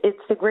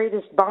the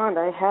greatest bond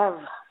I have.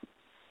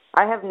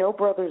 I have no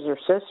brothers or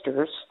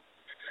sisters,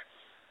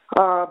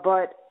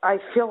 but I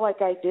feel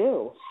like I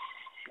do.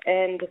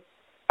 And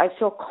I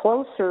feel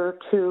closer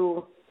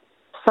to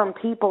some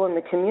people in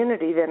the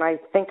community than I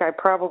think I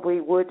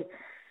probably would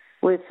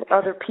with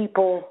other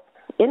people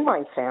in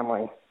my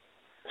family.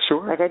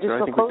 Sure. Like I just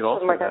feel close to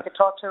them, like I could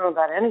talk to them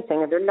about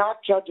anything, and they're not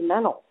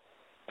judgmental.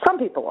 Some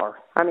people are.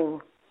 I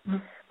mean,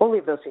 we'll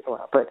leave those people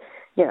out. But,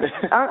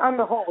 on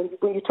the whole,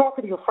 when you talk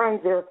with your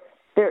friends, you're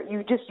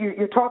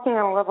talking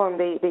on a level, and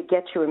they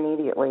get you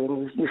immediately,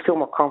 and you feel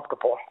more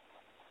comfortable.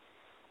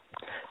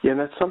 Yeah, and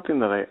that's something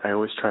that I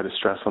always try to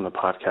stress on the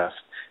podcast,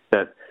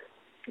 that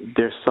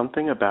there's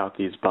something about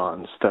these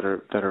bonds that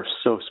are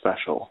so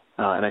special.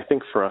 And I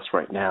think for us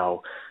right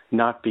now,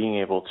 not being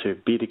able to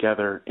be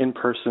together in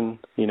person,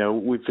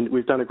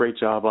 we've done a great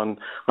job on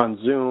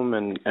Zoom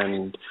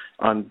and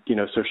on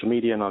social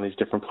media and on these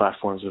different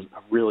platforms of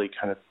really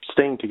kind of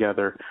staying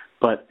together,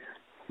 but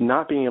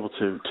not being able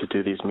to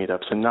do these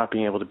meetups and not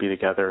being able to be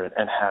together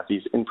and have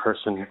these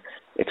in-person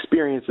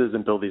experiences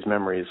and build these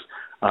memories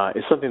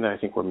is something that I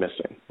think we're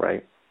missing,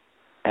 right?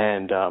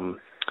 And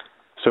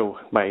so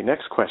my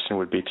next question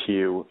would be to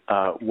you,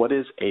 what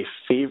is a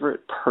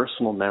favorite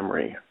personal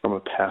memory from a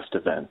past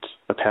event,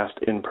 a past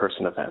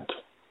in-person event?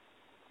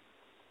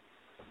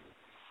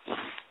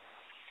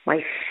 One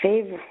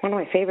of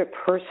my favorite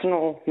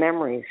personal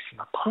memories from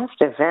a past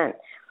event.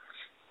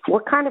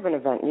 What kind of an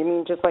event? You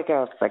mean just like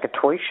a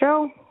toy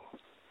show?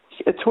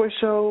 A toy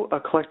show, a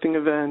collecting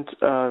event,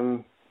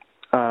 a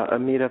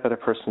meetup at a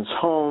person's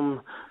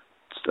home,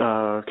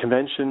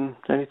 convention,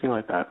 anything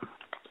like that.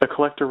 A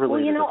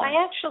collector-related event.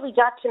 I actually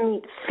got to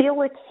meet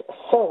Felix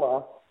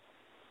Sola,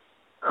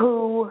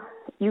 who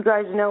you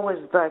guys know is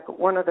like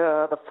one of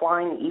the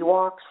flying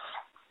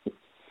Ewoks.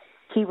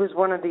 He was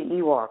one of the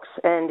Ewoks,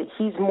 and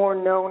he's more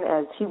known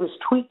as he was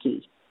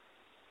Twiki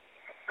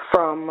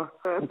from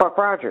Buck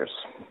Rogers.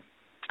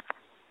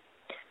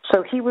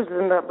 So he was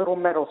in that little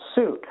metal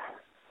suit.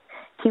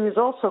 He was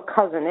also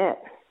Cousin It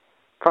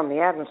from the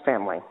Addams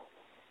Family.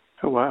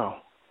 Oh,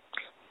 wow.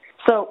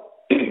 So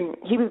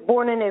he was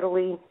born in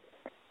Italy.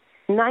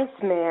 Nice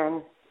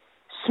man,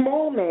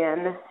 small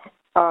man.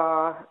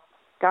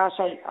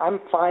 I'm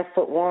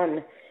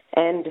 5'1",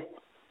 and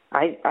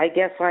I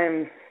guess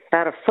I'm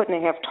about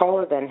 1.5 feet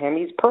taller than him.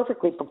 He's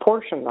perfectly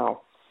proportioned,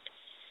 though.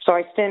 So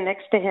I stand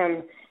next to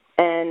him,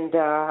 and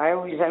I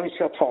always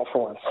feel tall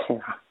for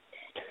once.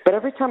 But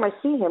every time I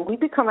see him, we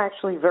become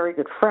actually very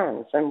good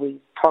friends, and we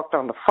talked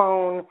on the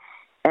phone,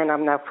 and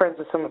I'm now friends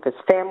with some of his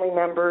family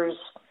members.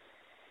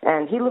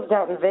 And he lives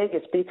out in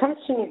Vegas, but he comes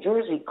to New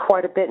Jersey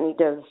quite a bit, and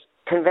he does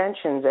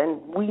conventions.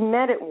 And we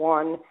met at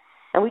one,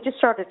 and we just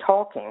started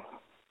talking.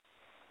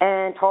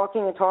 And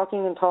talking,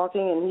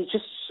 and he's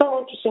just so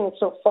interesting and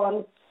so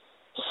fun.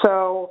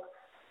 So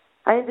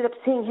I ended up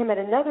seeing him at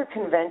another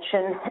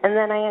convention, and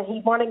then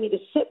he wanted me to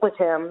sit with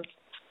him,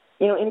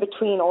 in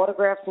between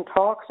autographs and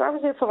talks. I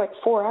was there for like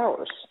 4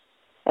 hours,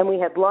 and we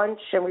had lunch,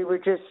 and we were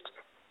just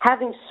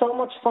having so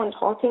much fun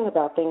talking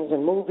about things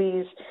and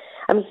movies.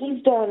 I mean, he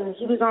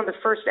was on the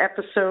first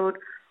episode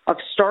of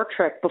Star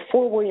Trek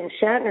before William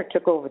Shatner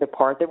took over the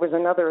part. There's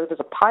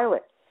a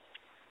pilot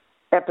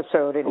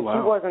episode, and He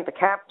wasn't the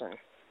captain.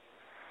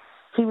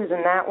 He was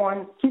in that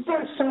one. He's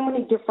done so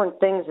many different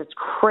things. It's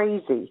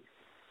crazy.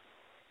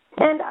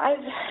 And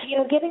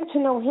getting to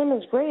know him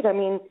is great. I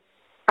mean,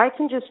 I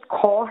can just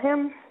call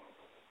him,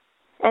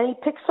 and he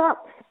picks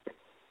up.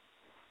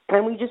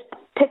 And we just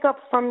pick up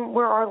from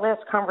where our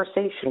last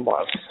conversation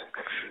was.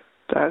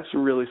 That's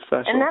really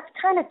special. And that's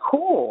kind of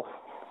cool.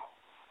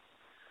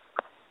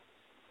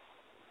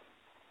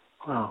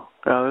 Wow.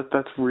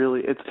 That's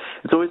really, it's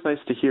always nice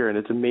to hear, and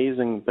it's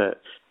amazing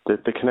that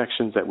the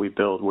connections that we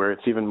build, where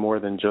it's even more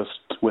than just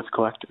with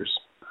collectors.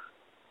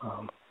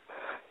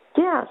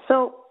 Yeah,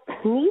 so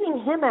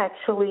meeting him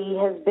actually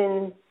has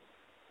been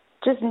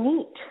just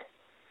neat.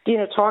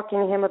 Talking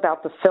to him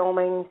about the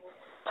filming,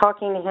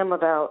 talking to him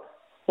about,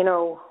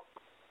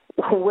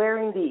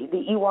 wearing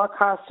the Ewok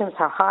costumes,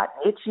 how hot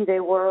and itchy they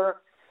were,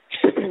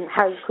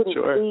 how you couldn't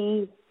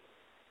see,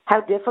 how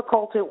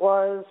difficult it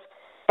was.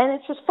 And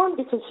it's just fun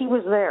because he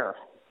was there.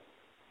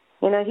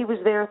 You know, he was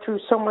there through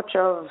so much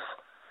of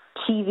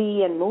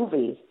TV and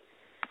movie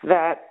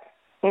that,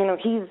 you know,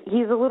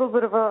 he's a little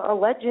bit of a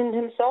legend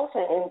himself,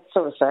 and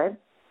so to say.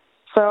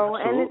 So,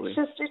 Absolutely.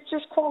 and it's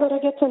just cool that I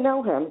get to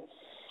know him.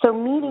 So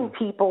meeting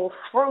people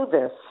through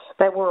this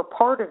that were a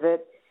part of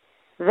it,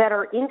 that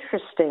are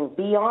interesting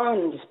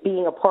beyond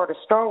being a part of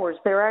Star Wars,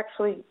 they're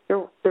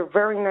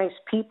very nice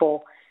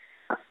people.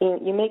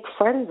 You make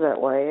friends that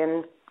way,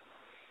 and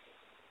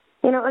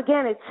you know,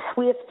 again,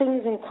 we have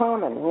things in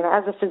common. You know,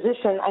 as a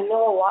physician, I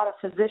know a lot of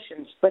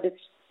physicians, but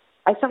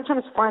I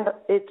sometimes find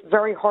it's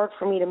very hard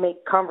for me to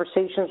make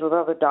conversations with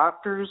other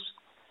doctors.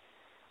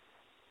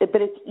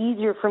 But it's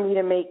easier for me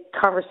to make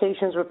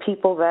conversations with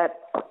people that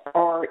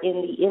are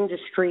in the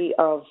industry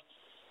of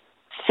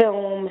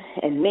film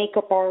and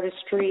makeup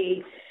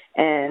artistry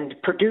and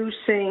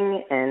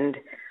producing and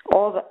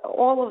all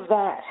of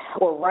that,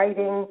 or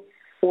writing,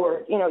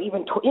 or you know,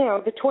 even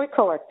the toy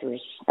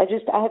collectors. I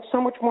have so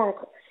much more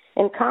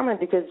in common,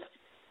 because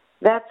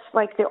that's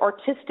like the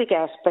artistic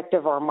aspect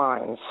of our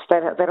minds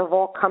that have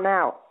all come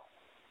out,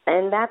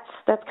 and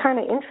that's kind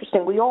of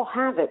interesting. We all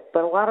have it,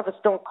 but a lot of us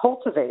don't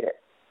cultivate it.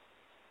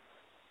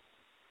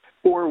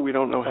 Or we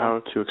don't know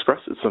how to express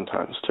it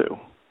sometimes, too.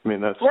 I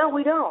mean, No,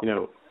 we don't.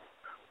 You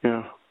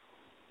know,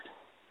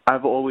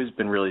 I've always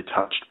been really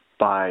touched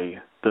by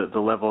the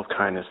level of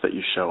kindness that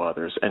you show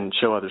others, and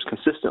show others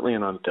consistently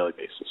and on a daily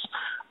basis.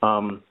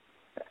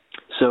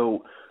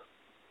 So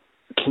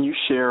can you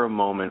share a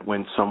moment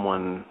when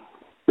someone,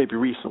 maybe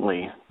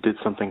recently, did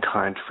something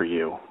kind for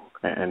you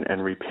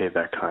and repaid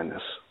that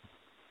kindness?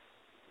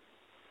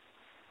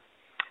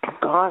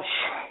 Gosh.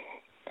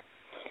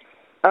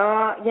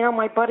 You know,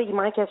 my buddy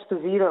Mike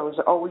Esposito is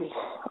always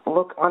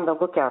on the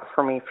lookout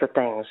for me for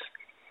things.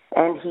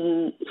 And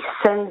he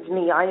sends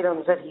me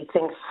items that he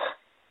thinks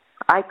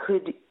I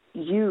could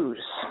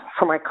use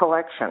for my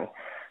collection.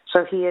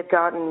 So he had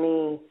gotten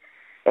me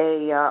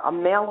a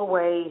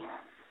mail-away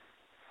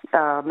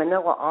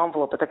manila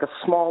envelope. It's like a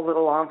small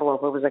little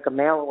envelope. It was like a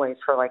mail-away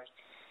for like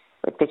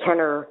the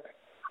Kenner,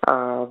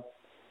 it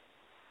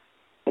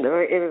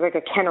was like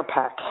a Kenner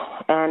pack.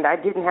 And I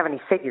didn't have any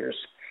figures.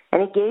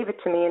 And he gave it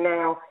to me, and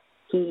now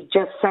he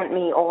just sent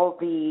me all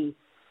the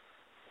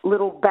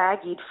little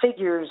baggied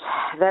figures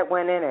that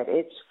went in it.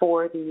 It's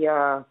for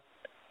the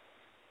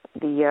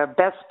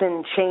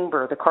Bespin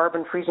chamber, the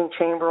carbon freezing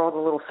chamber, all the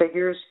little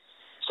figures.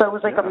 So it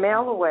was like a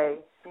mail-away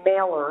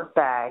mailer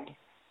bag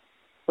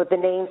with the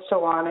name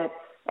still on it,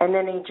 and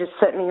then he just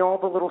sent me all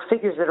the little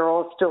figures that are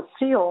all still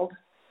sealed.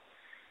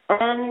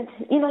 And,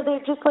 you know, they're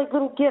just like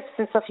little gifts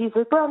and stuff. He's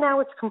like, well, now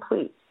it's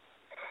complete.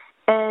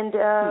 And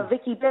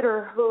Vicky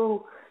Bitter,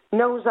 who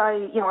knows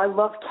I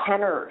love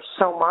Kenner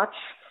so much,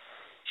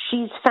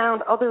 she's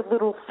found other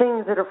little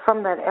things that are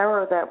from that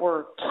era that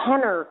were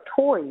Kenner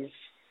toys,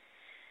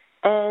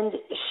 and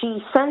she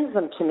sends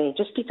them to me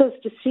just because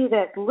to see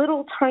that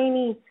little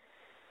tiny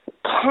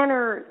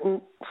Kenner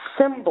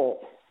symbol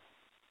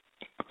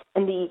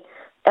and the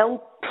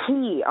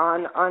LP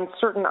on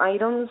certain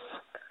items,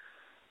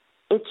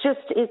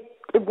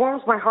 it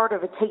warms my heart.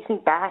 It takes me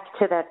back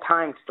to that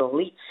time, to the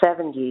late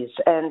 70s.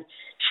 And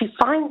she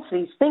finds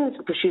these things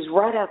because she's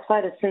right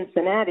outside of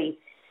Cincinnati.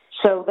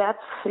 So that's,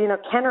 you know,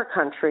 Kenner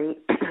country.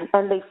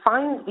 And they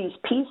find these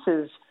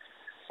pieces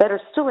that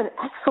are still in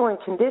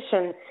excellent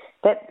condition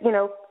that, you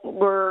know,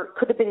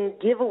 could have been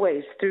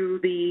giveaways through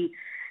the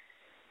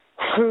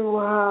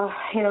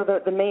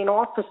main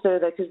office there,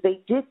 because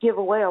they did give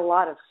away a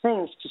lot of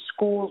things to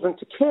schools and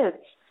to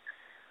kids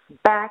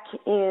back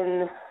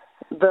in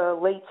the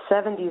late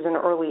 70s and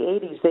early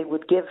 80s. They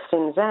would give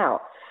things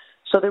out.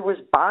 So there was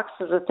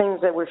boxes of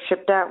things that were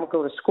shipped out and would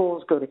go to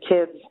schools, go to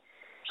kids.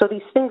 So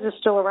these things are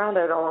still around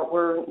that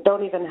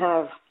don't even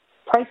have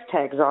price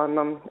tags on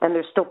them, and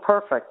they're still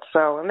perfect.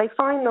 So, and they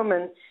find them,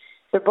 and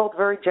they're both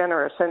very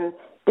generous. And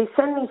they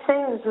send me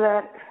things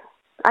that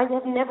I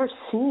have never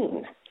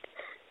seen,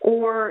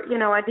 or, you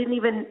know, I didn't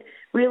even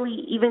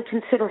really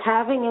consider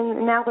having,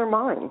 and now they're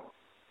mine.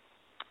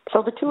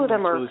 So the two of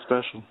them really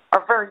special.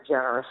 Are very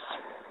generous.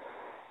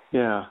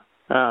 Yeah,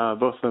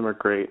 both of them are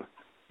great.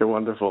 They're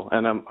wonderful,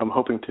 and I'm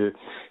hoping to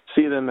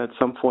see them at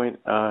some point,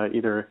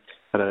 either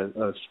at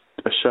a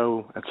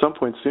show at some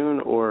point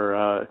soon,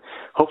 or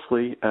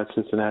hopefully at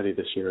Cincinnati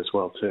this year as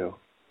well too.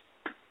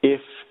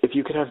 If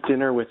you could have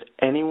dinner with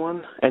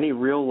anyone, any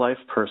real life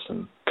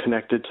person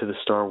connected to the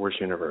Star Wars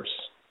universe,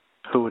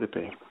 who would it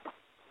be?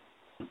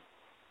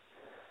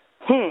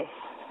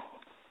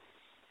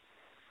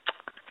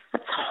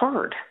 That's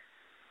hard.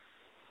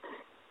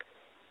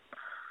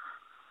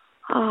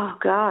 Oh,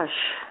 gosh.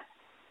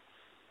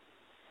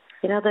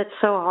 You know, that's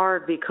so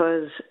hard,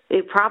 because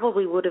it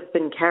probably would have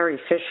been Carrie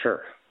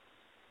Fisher,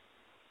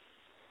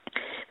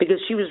 because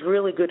she was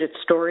really good at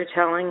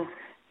storytelling,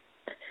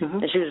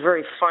 and she was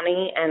very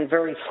funny and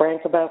very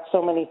frank about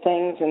so many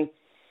things, and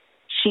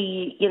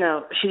she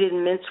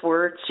didn't mince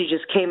words. She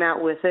just came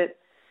out with it.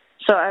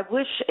 So I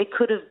wish it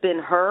could have been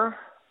her.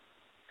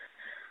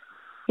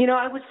 You know,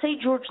 I would say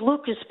George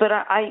Lucas, but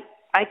I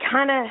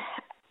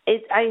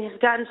have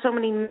gotten so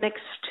many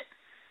mixed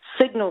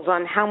signals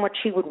on how much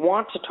he would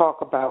want to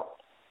talk about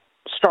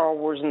Star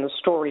Wars and the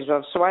stories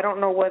of. So I don't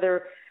know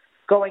whether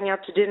going out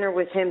to dinner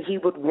with him he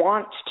would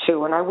want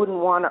to, and I wouldn't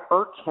want to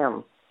irk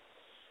him.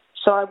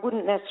 So I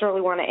wouldn't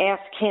necessarily want to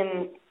ask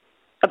him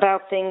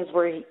about things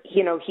where,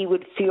 he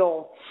would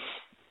feel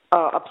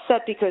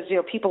upset because,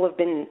 people have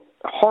been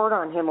hard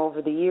on him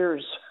over the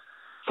years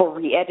for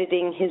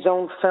re-editing his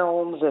own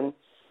films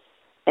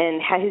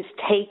and his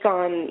take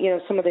on,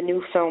 some of the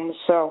new films.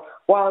 So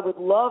while I would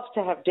love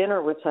to have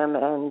dinner with him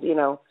and,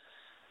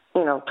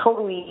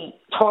 totally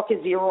talk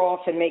his ear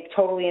off and make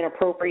totally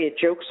inappropriate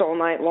jokes all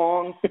night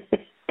long,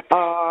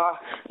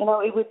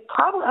 it would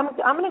probably,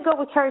 I'm going to go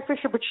with Carrie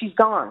Fisher, but she's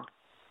gone.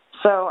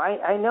 So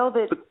I know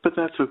that. But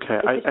that's okay.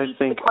 I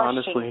think,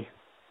 honestly,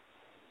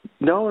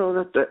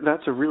 no,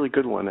 that's a really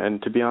good one.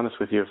 And to be honest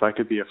with you, if I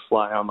could be a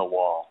fly on the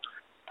wall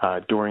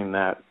during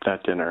that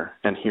dinner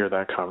and hear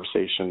that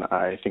conversation,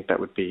 I think that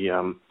would be,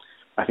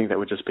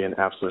 just be an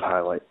absolute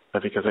highlight.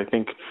 Because I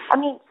think,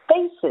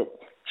 face it,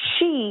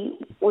 she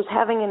was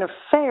having an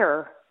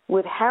affair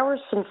with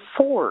Harrison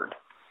Ford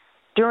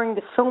during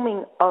the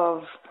filming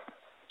of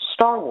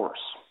Star Wars,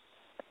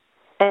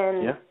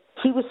 and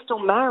he was still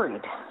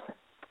married, I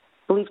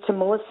believe, to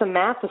Melissa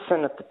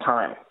Matheson at the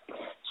time.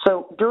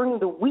 So during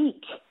the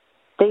week,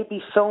 they'd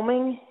be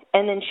filming,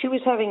 and then she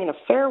was having an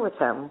affair with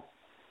him,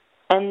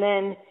 and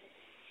then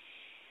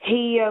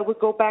he would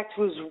go back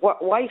to his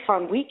wife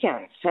on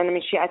weekends. And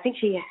I think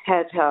he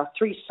had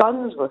 3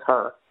 sons with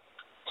her.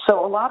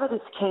 So a lot of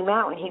this came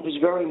out, and he was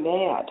very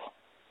mad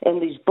in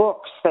these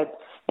books that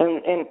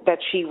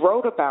she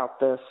wrote about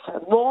this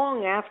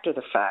long after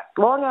the fact,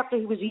 long after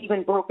he was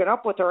even broken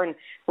up with her and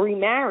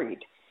remarried.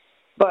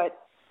 But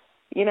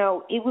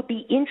it would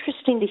be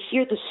interesting to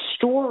hear the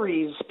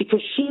stories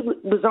because she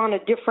was on a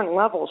different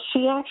level.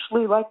 She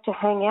actually liked to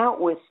hang out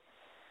with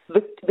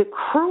the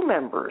crew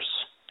members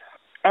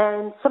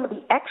and some of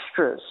the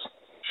extras.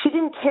 She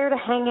didn't care to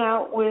hang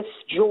out with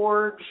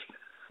George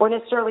or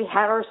necessarily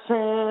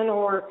Harrison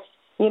or,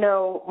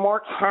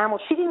 Mark Hamill.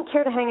 She didn't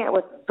care to hang out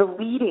with the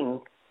leading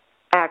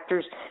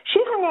actors. She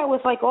hung out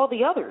with, all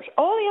the others,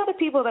 all the other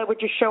people that would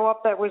just show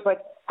up that was,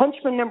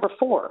 henchman number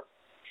 4.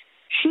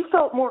 She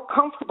felt more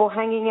comfortable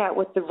hanging out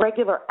with the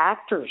regular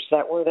actors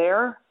that were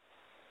there.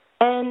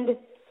 And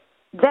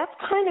that's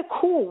kind of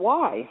cool.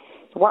 Why?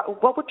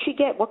 What would she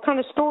get? What kind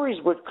of stories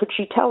could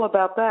she tell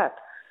about that?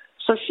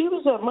 So she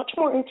was a much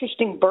more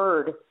interesting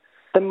bird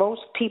than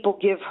most people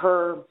give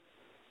her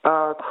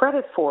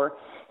credit for.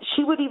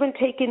 She would even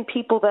take in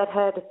people that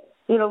had,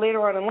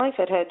 later on in life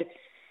had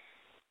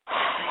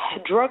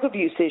drug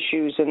abuse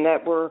issues and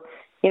that were,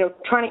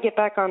 trying to get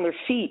back on their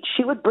feet.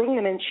 She would bring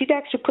them in. She'd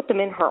actually put them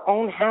in her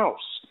own house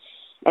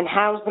and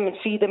house them and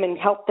feed them and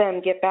help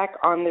them get back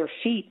on their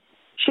feet.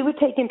 She would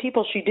take in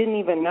people she didn't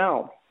even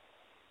know.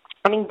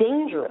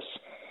 Dangerous.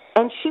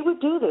 And she would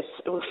do this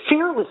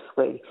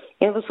fearlessly.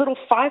 This little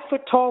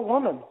 5-foot-tall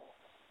woman.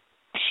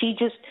 She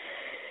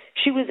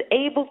was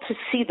able to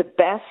see the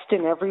best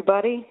in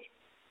everybody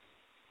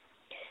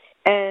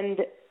and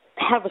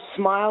have a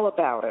smile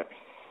about it.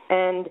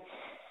 And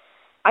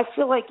I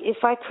feel like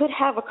if I could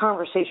have a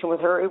conversation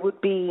with her, it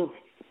would be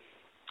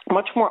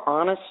much more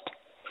honest,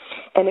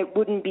 and it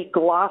wouldn't be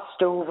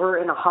glossed over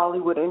in a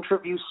Hollywood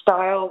interview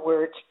style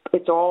where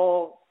it's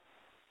all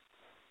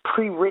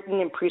pre-written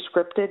and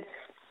pre-scripted.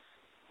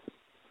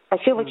 I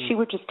feel like she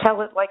would just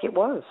tell it like it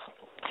was.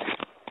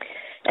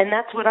 And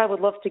that's what I would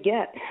love to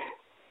get.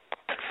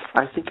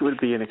 I think it would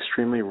be an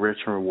extremely rich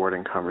and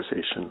rewarding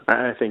conversation.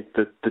 I think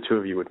that the two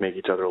of you would make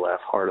each other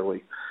laugh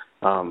heartily.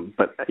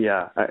 But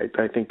yeah,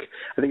 I think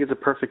it's a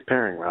perfect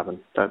pairing, Robin.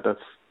 That's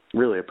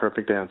really a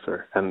perfect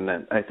answer. And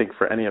then I think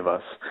for any of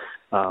us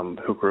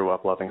who grew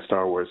up loving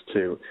Star Wars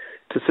to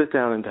sit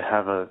down and to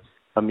have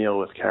a meal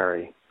with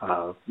Carrie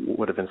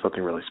would have been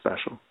something really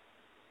special.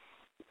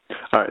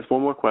 All right,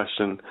 one more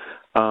question.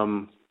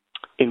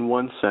 In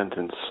one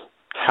sentence,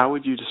 how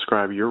would you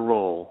describe your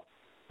role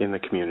in the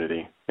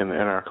community, in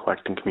our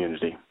collecting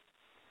community?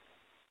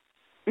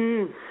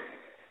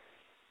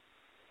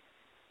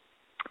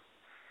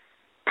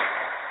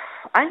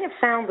 I have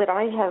found that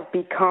I have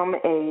become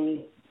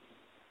a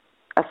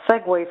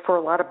segue for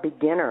a lot of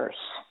beginners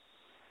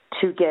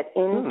to get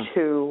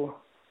into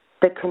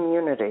the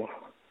community.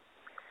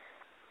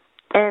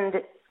 And,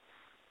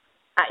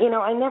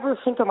 I never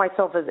think of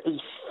myself as a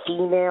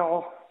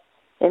female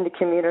in the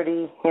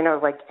community.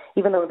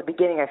 Even though in the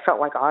beginning I felt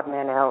like odd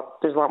man out,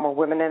 there's a lot more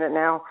women in it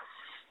now.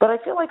 But I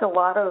feel like a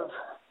lot of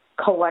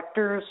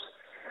collectors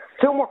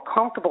feel more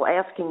comfortable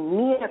asking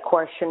me a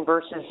question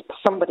versus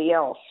somebody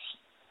else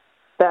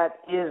that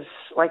is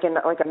like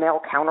a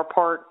male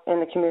counterpart in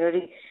the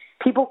community.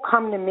 People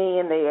come to me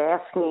and they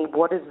ask me,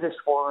 what is this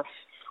worth?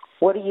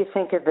 What do you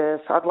think of this?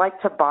 I'd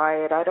like to buy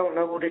it. I don't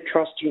know who to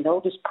trust. You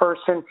know this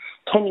person.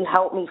 Can you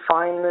help me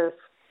find this?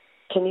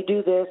 Can you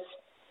do this?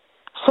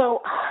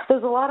 So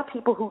there's a lot of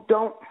people who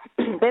don't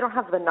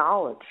have the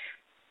knowledge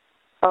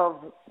of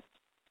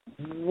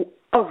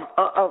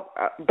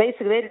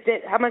basically,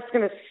 I'm just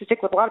going to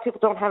stick with a lot of people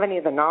don't have any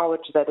of the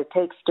knowledge that it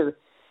takes to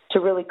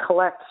really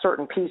collect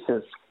certain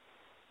pieces.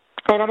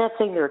 And I'm not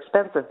saying they're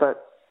expensive,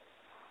 but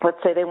let's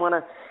say they want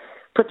to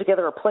put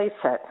together a play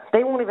set.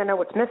 They won't even know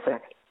what's missing.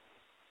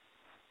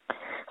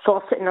 So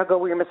I'll sit and I'll go,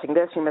 well, you're missing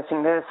this,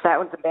 that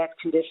one's in bad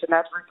condition,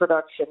 that's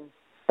reproduction,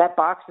 that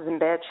box is in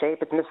bad shape,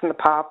 it's missing the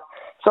pop.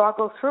 So I'll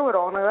go through it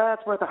all, and I'll go,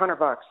 that's worth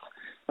 $100.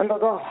 And they'll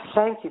go, oh,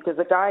 thank you, because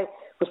the guy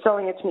was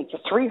selling it to me for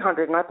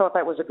 $300, and I thought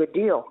that was a good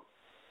deal.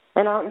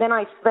 And then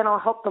I'll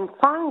help them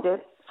find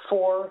it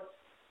for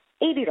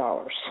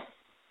 $80.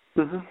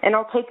 Mm-hmm. And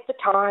I'll take the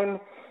time,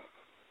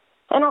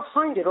 and I'll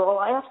find it,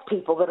 or I'll ask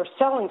people that are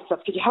selling stuff,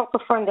 could you help a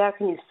friend out?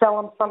 Can you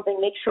sell them something?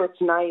 Make sure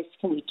it's nice.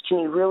 Can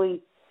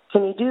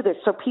you do this?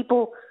 So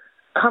people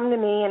come to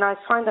me, and I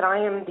find that I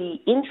am the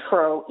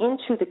intro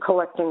into the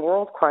collecting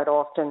world quite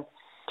often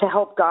to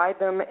help guide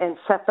them and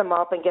set them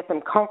up and get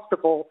them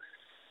comfortable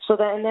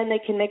and then they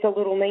can make a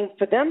little name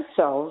for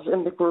themselves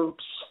in the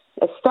groups,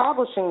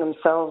 establishing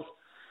themselves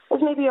as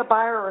maybe a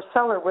buyer or a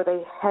seller where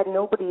they had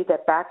nobody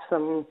that backs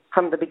them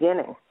from the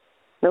beginning.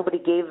 Nobody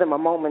gave them a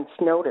moment's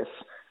notice.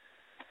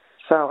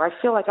 So I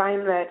feel like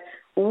I'm that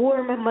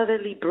warm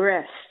motherly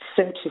breast,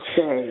 so to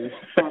say,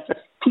 that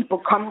people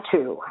come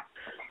to.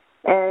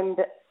 And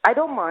I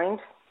don't mind.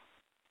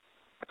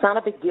 It's not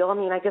a big deal. I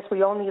mean, I guess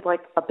we all need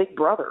like a big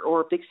brother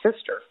or a big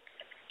sister.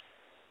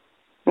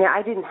 Yeah,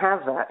 I didn't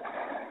have that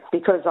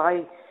because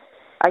I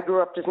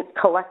grew up just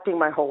collecting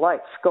my whole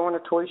life, going to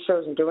toy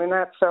shows and doing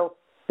that. So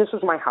this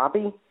was my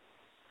hobby.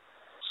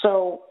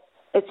 So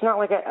it's not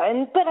like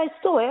but I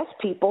still ask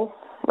people,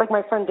 like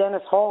my friend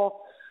Dennis Hall.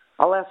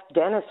 I'll ask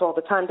Dennis all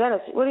the time, Dennis,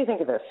 what do you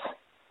think of this?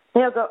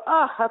 And he'll go,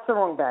 that's the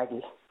wrong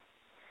baggie.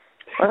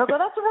 Or he'll go,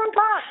 that's the wrong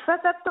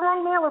box. That's the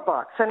wrong mailer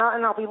box. And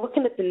I'll be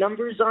looking at the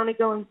numbers on it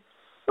going,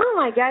 oh,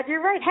 my God,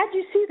 you're right. How'd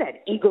you see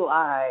that? Eagle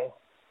eye.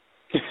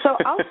 So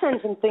I'll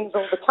send him things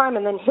all the time,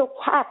 and then he'll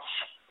catch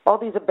all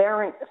these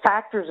aberrant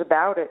factors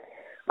about it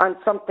on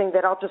something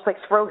that I'll just, like,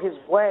 throw his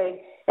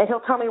way, and he'll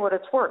tell me what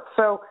it's worth.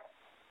 So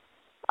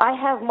I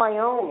have my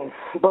own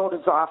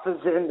Boda's office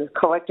in the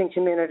collecting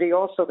community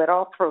also that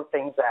I'll throw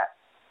things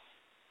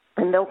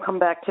at, and they'll come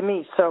back to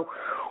me. So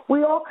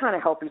we all kind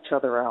of help each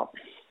other out.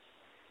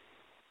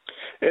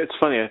 It's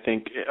funny, I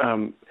think,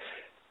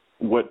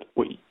 what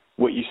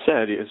you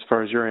said as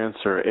far as your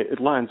answer, it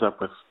lines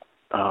up with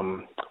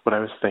what I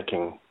was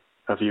thinking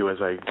of you as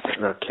I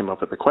came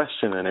up with the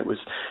question. And it was,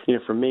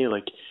 for me,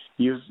 like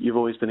you've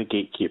always been a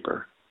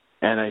gatekeeper.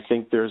 And I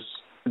think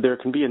there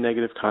can be a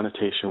negative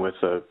connotation with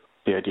the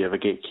idea of a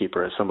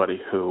gatekeeper as somebody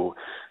who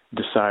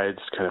decides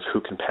kind of who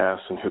can pass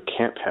and who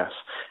can't pass.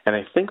 And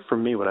I think for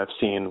me, what I've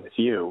seen with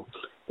you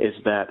is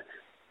that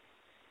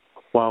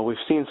while we've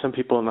seen some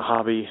people in the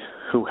hobby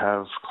who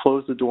have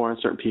closed the door on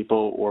certain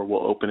people or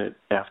will open it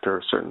after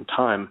a certain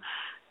time,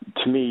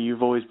 to me,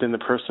 you've always been the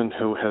person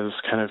who has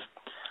kind of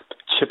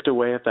chipped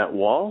away at that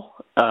wall,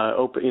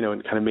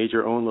 and kind of made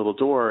your own little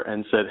door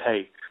and said,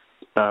 hey,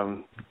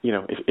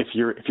 if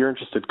you're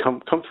interested,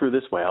 come through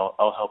this way.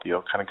 I'll help you.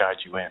 I'll kind of guide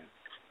you in.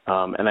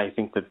 And I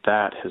think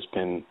that has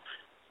been,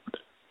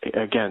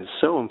 again,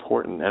 so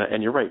important.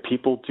 And you're right.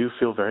 People do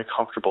feel very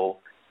comfortable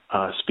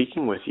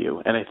speaking with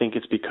you. And I think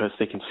it's because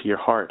they can see your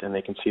heart and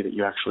they can see that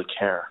you actually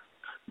care.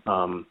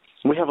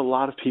 We have a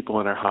lot of people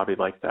in our hobby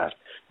like that,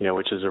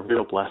 which is a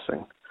real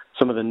blessing.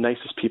 Some of the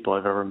nicest people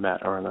I've ever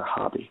met are in our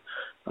hobby.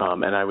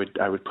 And I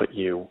would put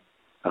you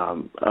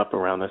up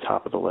around the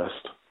top of the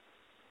list.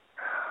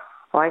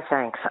 Why,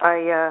 thanks.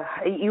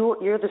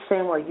 You're the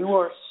same way. You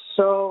are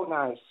so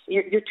nice.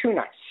 You're too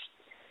nice.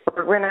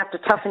 We're going to have to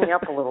toughen you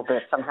up a little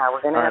bit somehow.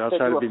 We're going to have to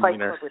do a fight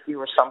club with you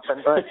or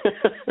something. But,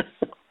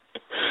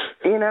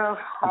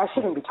 I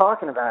shouldn't be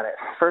talking about it,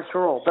 first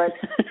rule. But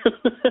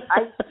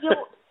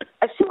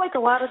I feel like a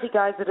lot of the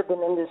guys that have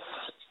been in this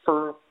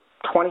for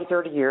 20,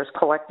 30 years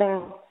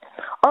collecting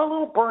are a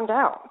little burned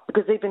out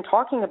because they've been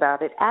talking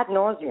about it ad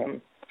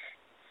nauseum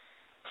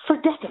for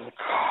decades.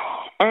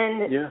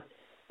 And,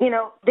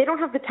 they don't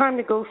have the time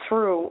to go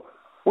through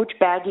which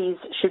baggies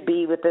should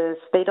be with this.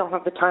 They don't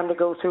have the time to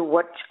go through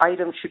what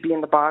items should be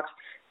in the box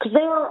because they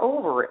are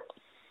over it.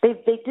 They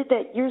did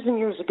that years and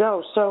years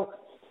ago. So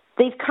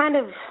they've kind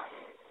of,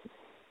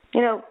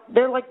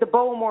 they're like the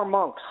Bowmore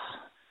monks.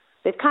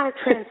 They've kind of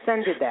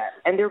transcended that,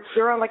 and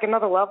they're on like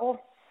another level.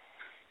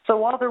 So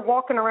while they're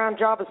walking around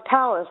Jabba's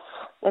palace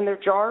in their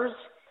jars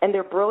and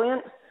they're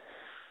brilliant,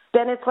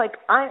 then it's like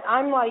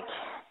I'm like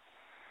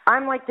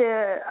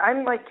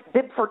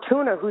Bib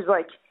Fortuna, who's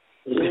like,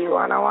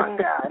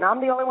 Iwanawanga, and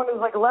I'm the only one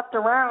who's like left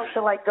around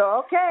to like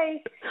go,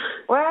 okay,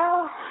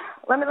 well,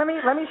 let me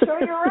show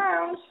you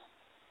around.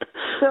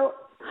 So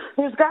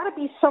there's got to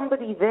be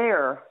somebody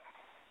there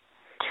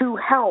to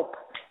help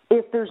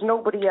if there's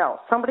nobody else.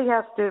 Somebody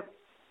has to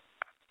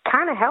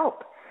kind of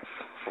help.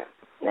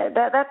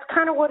 That's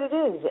kind of what it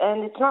is.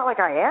 And it's not like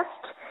I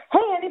asked,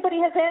 hey,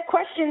 anybody has any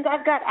questions?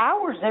 I've got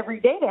hours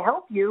every day to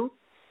help you.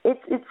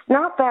 It's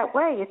not that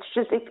way. It's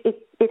just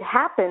it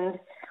happened,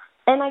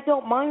 and I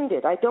don't mind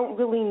it. I don't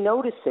really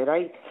notice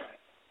it.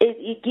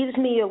 It gives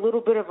me a little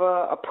bit of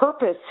a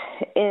purpose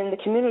in the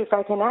community if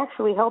I can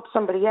actually help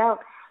somebody out,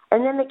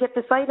 and then they get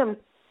this item,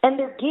 and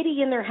they're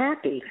giddy and they're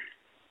happy.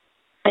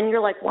 And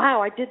you're like,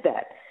 wow, I did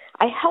that.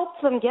 I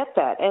helped them get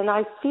that. And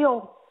I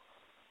feel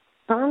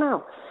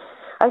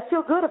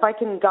good if I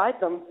can guide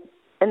them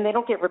and they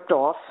don't get ripped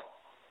off.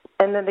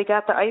 And then they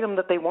got the item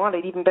that they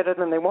wanted, even better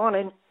than they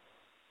wanted.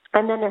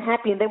 And then they're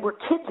happy, and then we're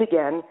kids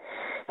again,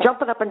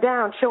 jumping up and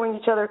down, showing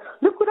each other,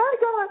 look what I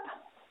got.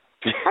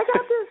 I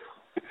got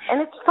this.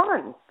 And it's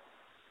fun.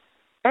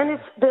 And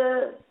if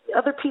the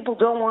other people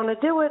don't want to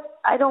do it,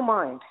 I don't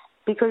mind.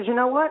 Because you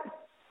know what?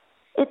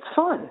 It's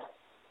fun.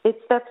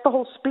 That's the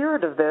whole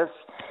spirit of this,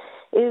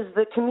 is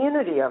the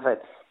community of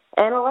it.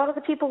 And a lot of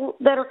the people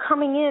that are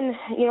coming in,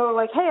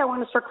 like, hey, I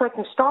want to start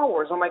collecting Star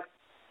Wars. I'm like,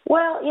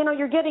 well,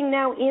 you're getting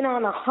now in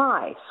on a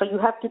high, so you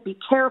have to be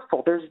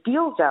careful. There's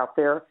deals out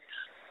there,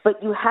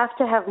 but you have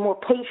to have more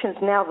patience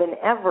now than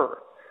ever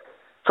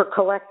for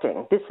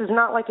collecting. This is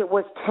not like it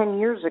was 10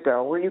 years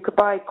ago where you could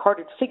buy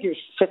carded figures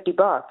for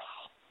 $50,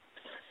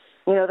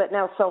 that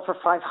now sell for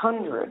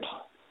 $500.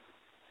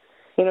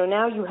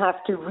 Now you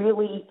have to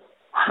really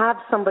have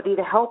somebody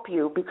to help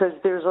you because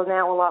there's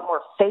now a lot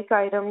more fake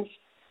items.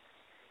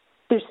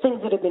 There's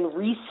things that have been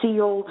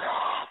resealed.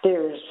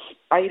 There's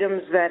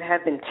items that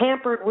have been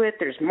tampered with.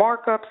 There's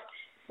markups.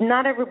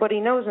 Not everybody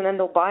knows, and then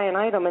they'll buy an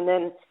item, and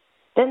then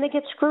they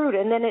get screwed,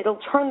 and then it'll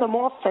turn them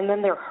off, and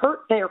then they're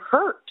hurt.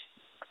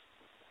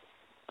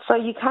 So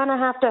you kind of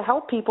have to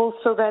help people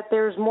so that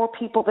there's more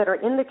people that are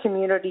in the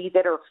community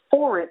that are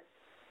for it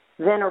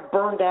than are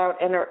burned out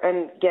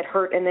and get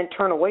hurt and then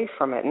turn away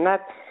from it. And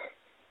that's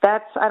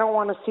I don't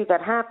want to see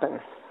that happen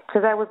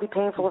because that would be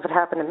painful if it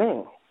happened to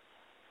me.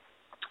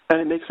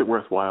 And it makes it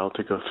worthwhile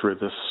to go through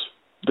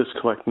this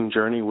collecting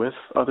journey with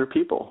other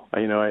people. I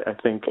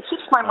think it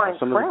keeps my mind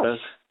some fresh. of the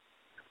best.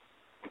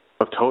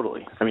 Oh,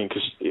 totally. I mean,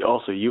 because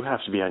also you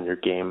have to be on your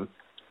game,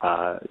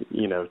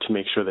 to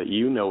make sure that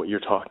you know what you're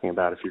talking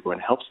about if you're going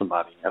to help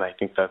somebody. And I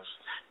think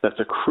that's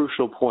a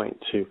crucial point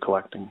to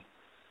collecting.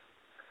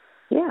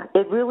 Yeah,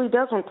 it really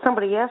does. When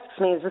somebody asks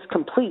me, "Is this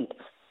complete?"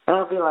 and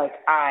I'll be like,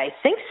 "I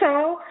think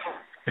so."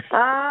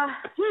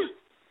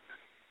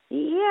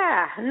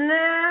 Yeah,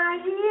 no,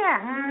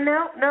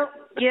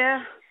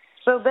 yeah.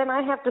 So then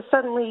I have to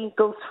suddenly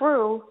go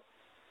through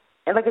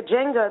and like a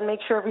Jenga and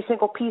make sure every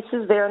single piece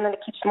is there, and then it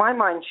keeps my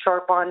mind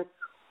sharp on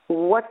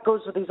what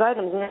goes with these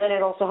items, and then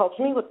it also helps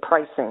me with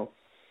pricing.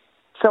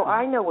 So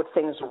I know what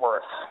things are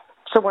worth.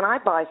 So when I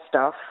buy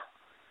stuff,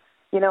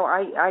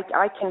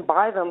 I can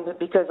buy them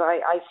because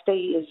I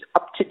stay as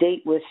up to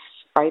date with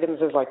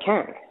items as I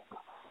can.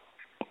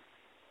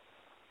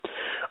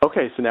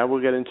 Okay, so now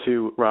we'll get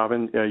into,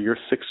 Robin, your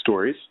 6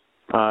 stories.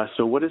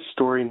 So what is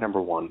story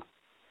number 1?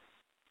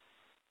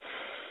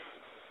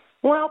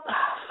 Well,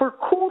 for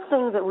cool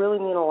things that really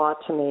mean a lot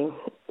to me,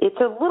 it's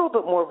a little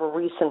bit more of a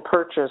recent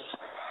purchase,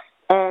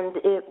 and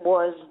it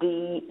was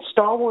the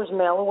Star Wars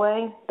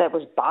mail-away that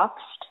was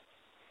boxed.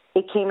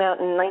 It came out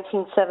in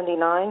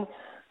 1979.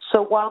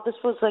 So while this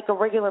was like a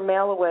regular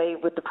mail-away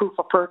with the proof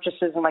of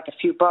purchases and like a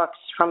few bucks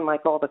from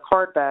like all the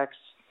card backs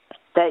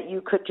that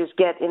you could just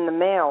get in the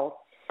mail,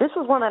 this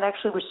was one that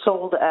actually was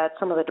sold at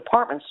some of the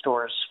department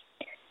stores,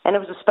 and it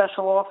was a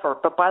special offer.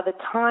 But by the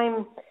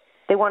time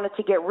they wanted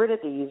to get rid of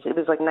these, it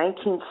was like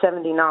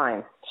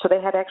 1979. So they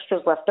had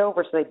extras left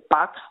over, so they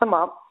boxed them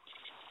up,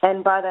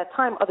 and by that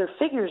time, other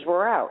figures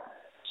were out.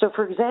 So,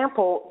 for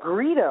example,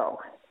 Greedo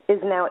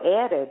is now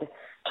added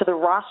to the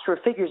roster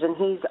of figures, and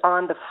he's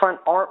on the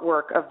front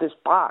artwork of this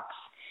box,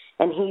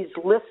 and he's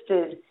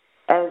listed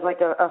as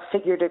like a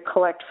figure to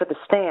collect for the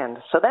stand.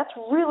 So that's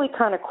really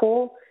kind of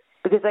cool,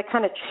 because that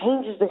kind of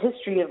changes the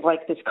history of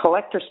like this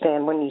collector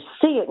stand when you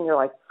see it and you're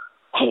like,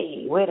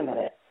 hey, wait a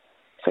minute.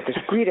 So there's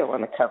Greedo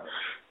on the cover.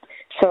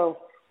 So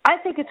I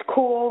think it's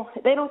cool.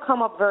 They don't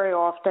come up very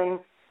often.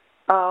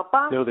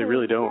 No, they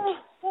really don't.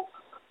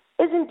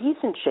 Is in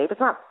decent shape. It's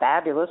not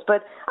fabulous,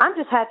 but I'm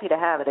just happy to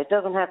have it. It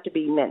doesn't have to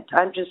be mint.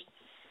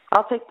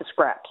 I'll take the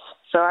scraps.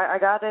 So I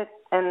got it,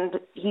 and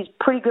he's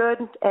pretty good,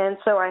 and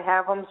so I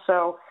have him.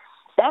 So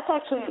that's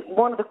actually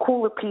one of the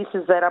cooler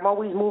pieces that I'm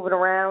always moving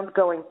around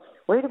going,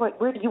 where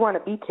do you want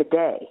to be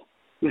today?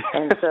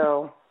 And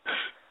so,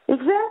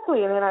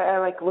 exactly. And then I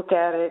like look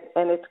at it,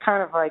 and it's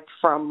kind of like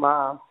from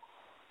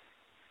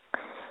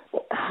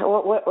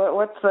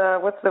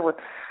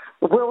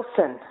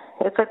Wilson.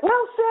 It's like,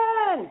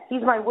 Wilson!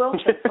 He's my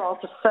Wilson. So I'll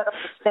just set up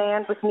the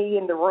stand with me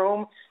in the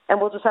room, and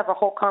we'll just have a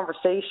whole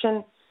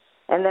conversation.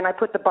 And then I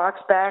put the box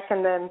back,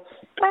 and then,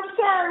 I'm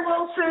sorry,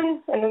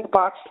 Wilson, and then the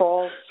box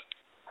falls.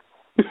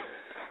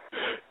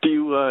 Do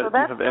you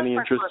have any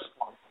interest?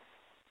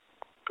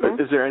 Do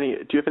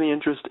you have any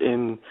interest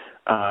in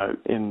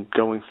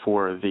going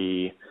for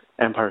the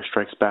Empire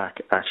Strikes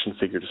Back action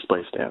figure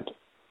display stand?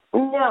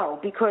 No,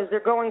 because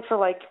they're going for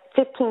like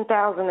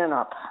 $15,000 and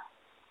up.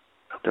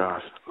 Oh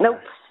gosh. Nope,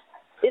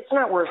 it's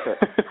not worth it.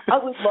 I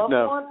would love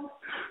one,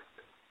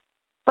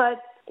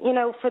 but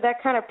for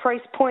that kind of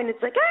price point,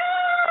 it's like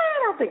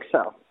I don't think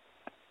so.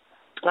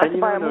 And you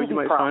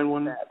might find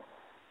one.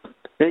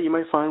 Yeah, you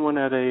might find one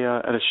at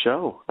a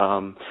show.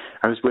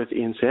 I was with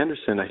Ian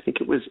Sanderson. I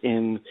think it was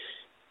in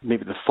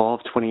maybe the fall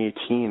of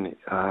 2018.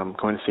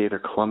 Going to see either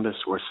Columbus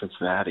or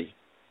Cincinnati.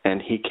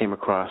 and he came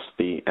across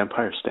the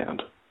Empire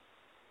stand,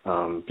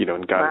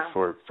 and got it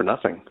for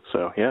nothing.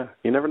 So, yeah,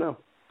 you never know.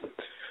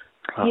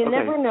 You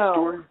never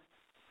know.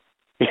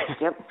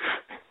 Yep.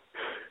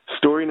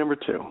 Story number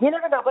 2. You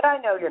never know, but I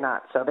know you're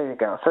not, so there you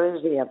go. So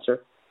there's the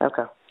answer.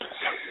 Okay.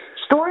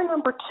 Story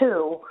number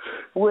 2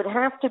 would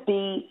have to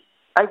be,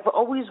 I've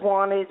always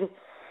wanted,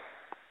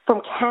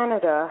 from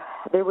Canada,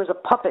 there was a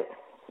puppet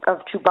of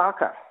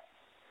Chewbacca.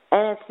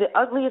 And it's the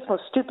ugliest,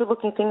 most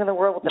stupid-looking thing in the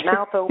world with the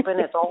mouth open.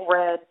 It's all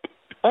red.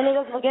 And it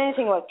doesn't look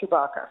anything like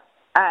Chewbacca.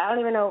 I don't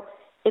even know.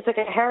 It's like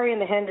a Harry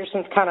and the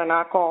Hendersons kind of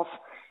knockoff.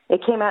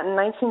 It came out in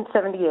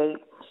 1978,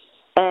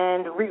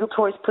 and Regal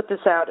Toys put this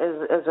out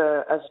as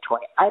a toy.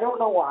 I don't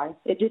know why.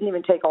 It didn't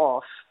even take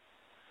off.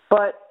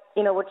 But,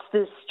 it's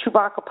this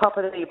Chewbacca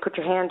puppet that you put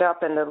your hand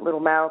up and the little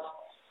mouth,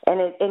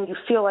 and you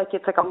feel like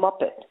it's like a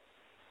Muppet.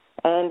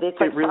 And it's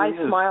like really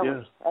 5 smiles,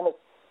 yeah. and it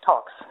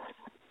talks.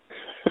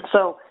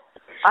 So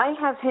I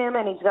have him,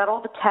 and he's got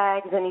all the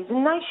tags, and he's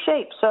in nice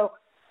shape. So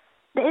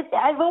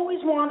I've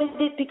always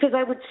wanted it because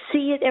I would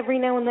see it every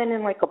now and then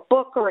in like a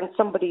book or in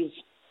somebody's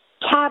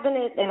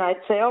cabinet, and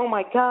I'd say, oh,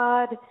 my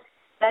God,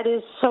 that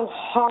is so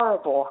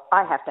horrible.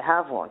 I have to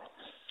have one.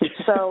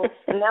 So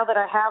now that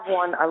I have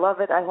one, I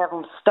love it. I have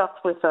him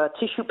stuffed with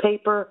tissue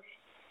paper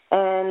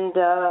and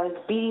his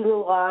beady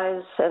little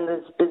eyes and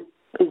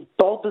his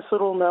bulbous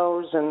little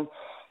nose, and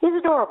he's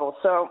adorable.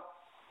 So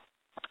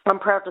I'm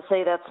proud to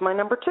say that's my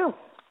number 2.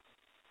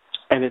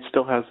 And it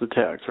still has the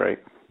tags,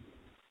 right?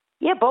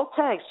 Yeah, both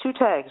tags, 2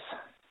 tags.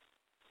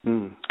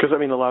 Because, a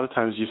lot of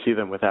times you see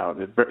them without.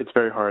 It's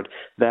very hard.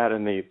 That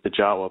and the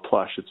Jawa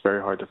plush, it's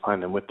very hard to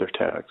find them with their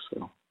tags.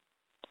 So.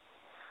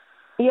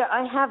 Yeah,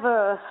 I have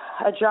a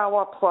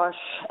Jawa plush,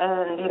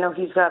 and,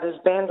 he's got his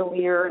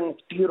bandolier, and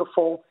it's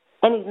beautiful,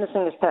 and he's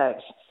missing his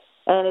tags.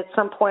 And at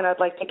some point I'd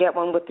like to get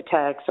one with the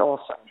tags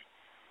also.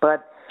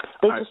 But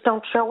they just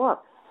don't show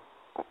up.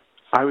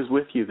 I was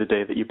with you the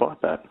day that you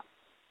bought that.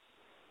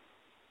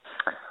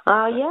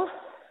 Yeah.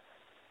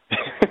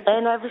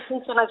 And ever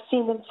since then, I've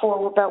seen them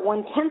for about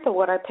 1/10 of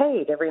what I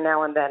paid every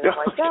now and then. I'm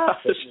like,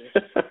 that's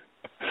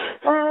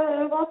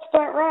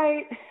about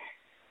right.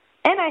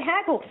 And I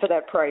haggled for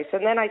that price,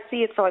 and then I see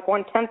it for like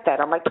 1/10 that.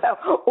 I'm like,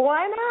 oh,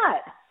 why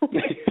not?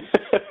 Yeah.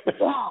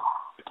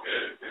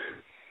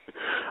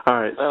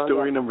 All right,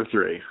 story number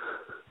 3.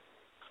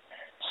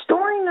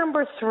 Story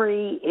number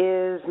 3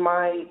 is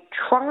my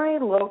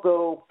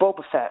Tri-Logo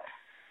Boba Fett.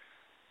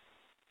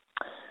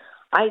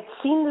 I'd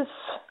seen this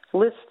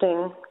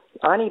listing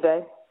on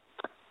eBay,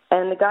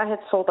 and the guy had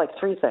sold like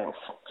 3 things.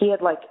 He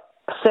had like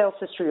a sales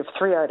history of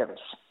 3 items.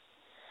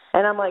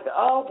 And I'm like,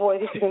 oh boy,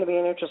 this is going to be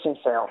an interesting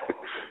sale.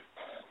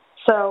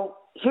 So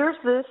here's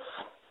this,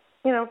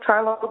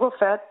 Tri-Logo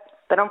Fett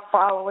that I'm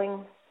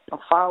following.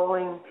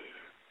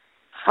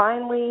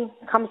 Finally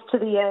comes to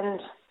the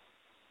end,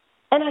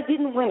 and I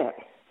didn't win it.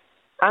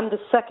 I'm the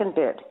second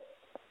bid.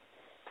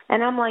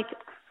 And I'm like,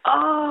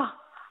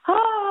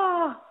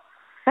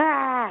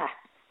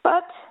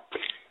 But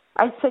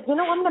I said,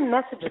 I'm going to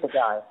message the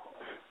guy.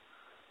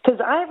 Because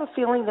I have a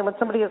feeling that when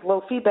somebody has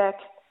low feedback,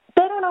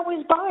 they don't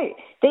always buy it.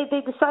 They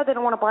decide they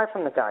don't want to buy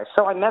from the guy.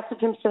 So I message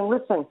him saying,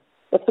 listen,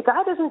 if the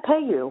guy doesn't pay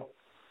you,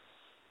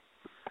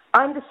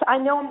 I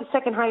know I'm the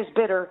second highest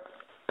bidder.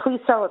 Please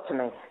sell it to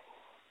me.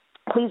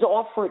 Please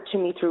offer it to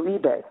me through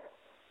eBay.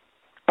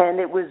 And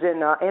it was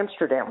in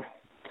Amsterdam.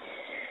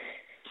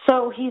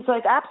 So he's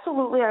like,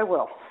 absolutely, I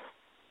will.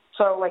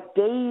 So like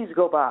days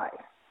go by.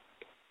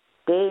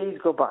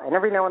 And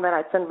every now and then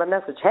I send him a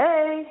message,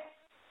 hey,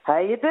 how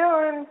you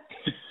doing?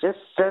 just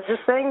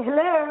saying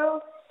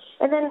hello.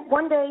 And then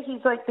one day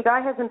he's like, the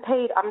guy hasn't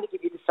paid. I'm going to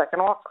give you the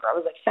second offer. I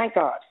was like, thank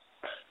God.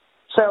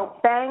 So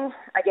bang,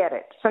 I get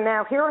it. So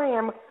now here I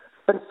am,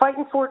 been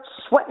fighting for it,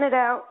 sweating it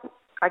out.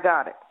 I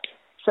got it.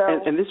 So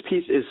and this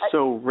piece is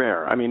so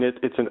rare.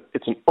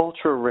 It's an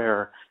ultra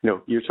rare.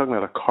 You're talking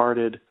about a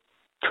carded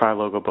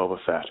Tri-Logo Boba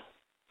Fett.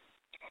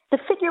 The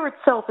figure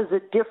itself is a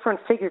different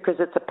figure because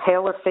it's a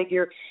paler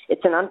figure.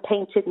 It's an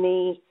unpainted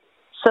knee.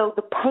 So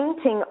the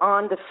painting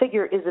on the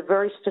figure is a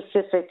very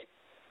specific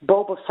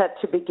Boba Fett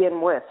to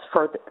begin with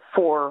for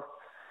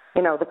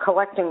the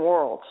collecting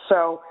world.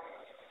 So,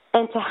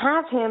 and to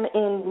have him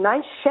in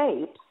nice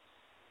shape,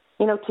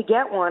 to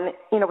get one,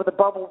 with the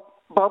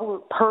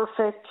bubble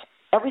perfect,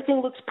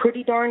 everything looks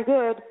pretty darn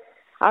good.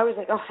 I was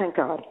like, oh, thank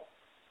God.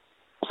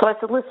 So I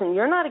said, listen,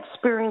 you're not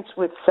experienced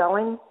with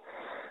selling,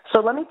 so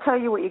let me tell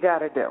you what you got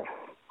to do.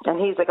 And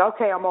he's like,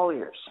 okay, I'm all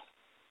ears.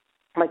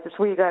 I'm like, this is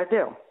what you got to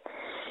do.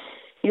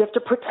 You have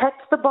to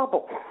protect the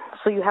bubble,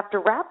 so you have to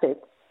wrap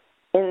it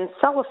in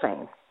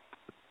cellophane,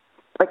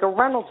 like a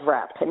Reynolds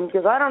wrap. And he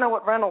goes, I don't know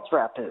what Reynolds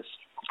wrap is,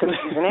 because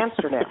he's in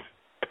Amsterdam.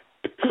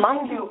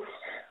 Mind you,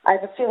 I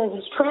have a feeling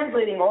he's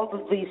translating all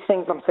of these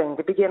things I'm saying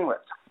to begin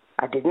with.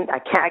 I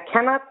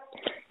cannot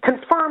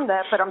confirm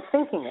that, but I'm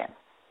thinking it.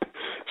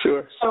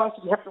 Sure. So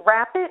you have to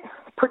wrap it,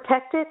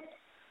 protect it,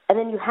 and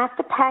then you have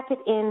to pack it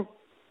in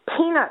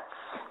peanuts.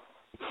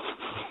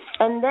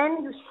 And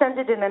then you send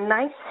it in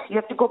you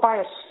have to go buy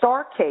a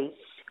star case.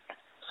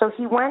 So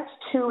he went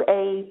to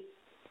a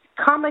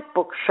comic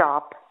book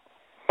shop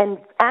and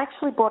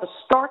actually bought a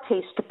star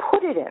case to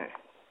put it in.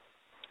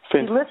 He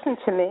listened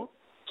to me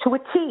to a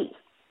T.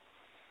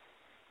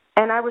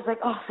 And I was like,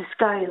 oh, this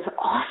guy is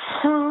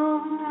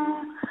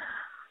awesome.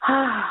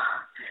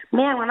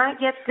 Man, when I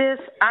get this,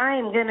 I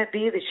am going to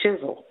be the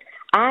shizzle.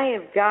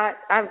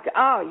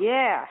 Oh,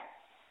 yeah.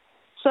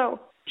 So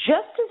just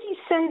as he's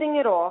sending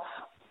it off,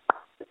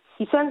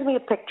 he sends me a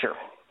picture.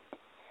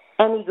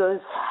 And he goes,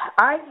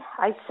 I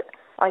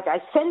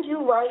send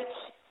you right.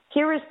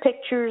 Here is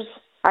pictures.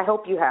 I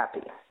hope you're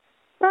happy.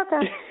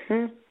 Okay.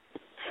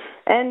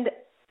 And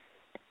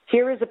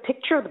here is a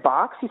picture of the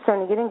box. He's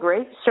sending it in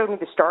great. Showed me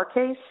the star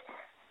case,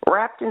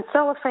 wrapped in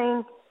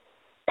cellophane,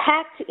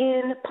 packed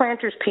in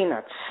Planters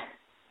peanuts,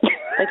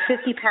 like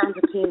 50 pounds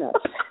of peanuts,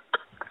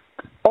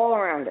 all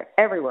around it,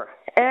 everywhere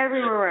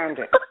around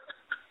it.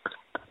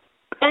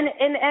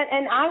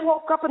 And I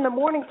woke up in the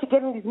morning to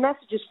getting these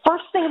messages.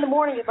 First thing in the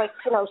morning is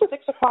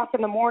 6 o'clock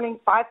in the morning,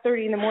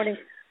 5:30 in the morning.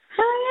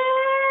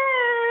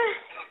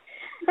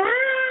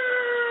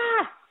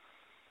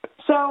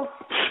 So,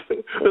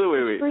 wait.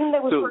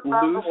 That was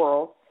around the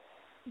world.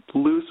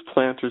 Loose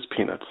Planters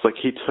peanuts. Like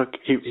he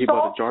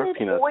bought a jar of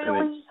peanuts.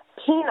 Oily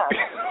peanuts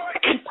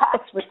he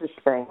packed with this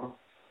thing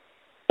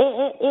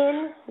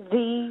in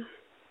the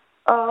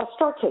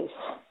star case.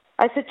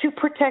 I said, to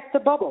protect the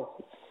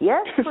bubble.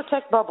 Yes,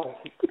 protect bubble.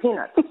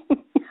 Peanuts.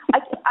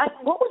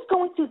 What was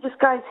going through this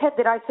guy's head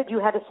that I said you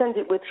had to send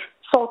it with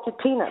salted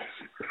peanuts?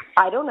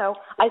 I don't know.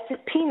 I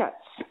said peanuts.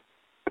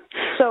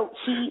 So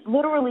he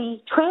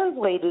literally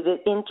translated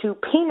it into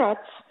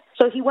peanuts,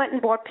 so he went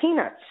and bought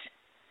peanuts.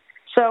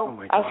 So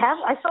I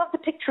still have the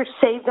picture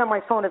saved on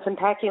my phone of him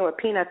packing with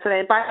peanuts,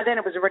 and by then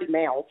it was already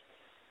mailed.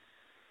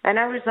 And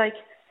I was like,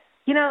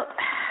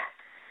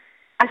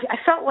 I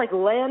felt like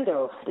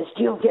Lando. This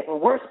deal's getting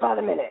worse by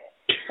the minute.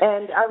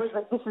 And I was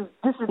like, this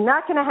is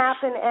not going to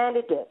happen, and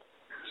it did.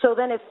 So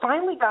then it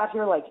finally got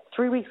here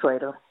 3 weeks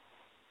later,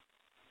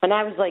 and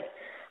I was like,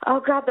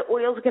 oh, God, the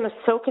oil's going to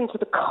soak into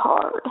the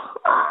card.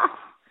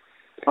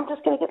 I'm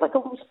just going to get a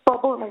loose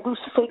bubble and a loose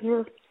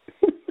figure.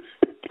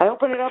 I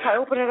open it up.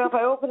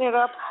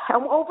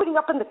 I'm opening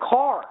up in the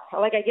car.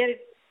 I get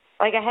it.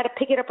 I had to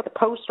pick it up at the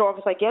post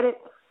office. I get it.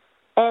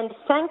 And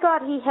thank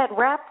God he had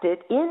wrapped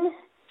it in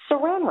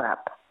saran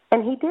wrap.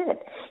 And he did.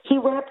 He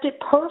wrapped it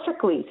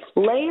perfectly,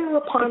 layer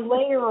upon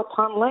layer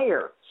upon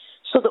layer.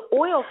 So the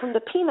oil from the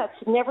peanuts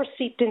never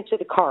seeped into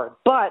the card.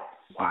 But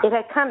it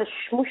had kind of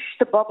smooshed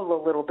the bubble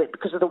a little bit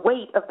because of the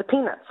weight of the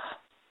peanuts.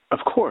 Of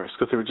course,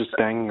 because they were just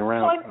banging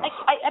around. So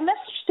I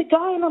messaged the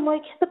guy, and I'm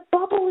like, the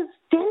bubble is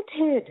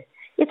dented.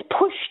 It's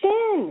pushed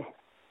in.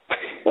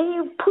 And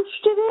he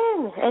pushed it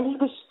in. And he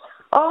was,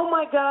 oh,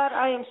 my God,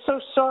 I am so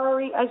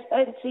sorry.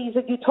 He's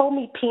like, you told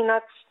me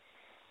peanuts.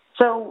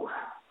 So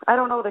I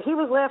don't know that he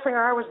was laughing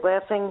or I was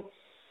laughing.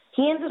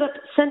 He ended up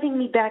sending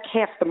me back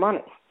half the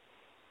money.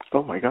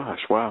 Oh, my gosh,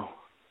 wow.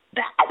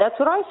 That's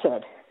what I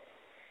said.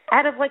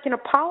 Out of an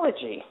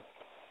apology.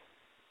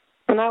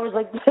 And I was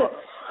like,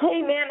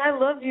 hey, man, I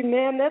love you,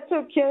 man. That's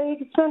okay. You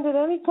can send it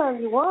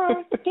anytime you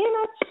want.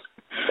 Peanuts.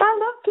 I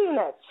love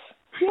peanuts.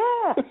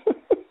 Yeah.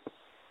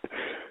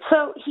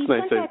 So he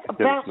sent back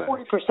about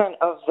 40%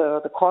 of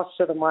the cost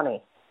of the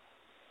money.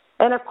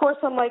 And, of course,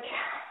 I'm like,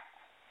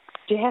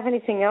 do you have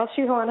anything else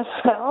you want to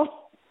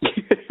sell?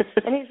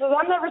 And he says,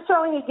 I'm never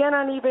selling again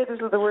on eBay. This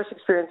was the worst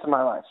experience of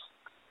my life.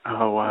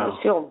 Oh, wow. I was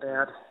feeling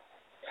bad.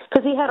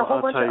 Because he had a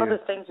whole bunch of other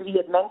things that he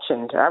had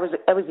mentioned. I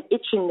was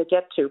itching to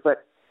get to,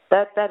 but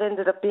that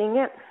ended up being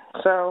it.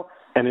 So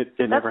and it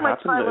never happened.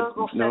 That's my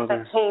logo set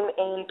that came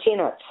in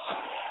peanuts.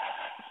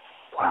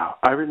 Wow.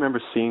 I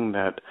remember seeing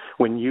that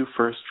when you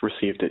first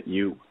received it,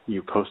 you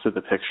posted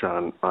the picture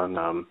on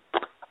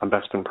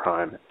Bespin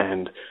Prime,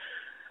 and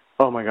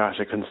oh my gosh,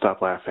 I couldn't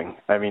stop laughing.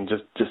 I mean,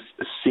 just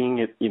seeing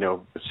it,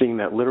 seeing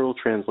that literal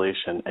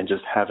translation and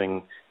just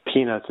having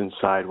peanuts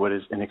inside what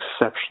is an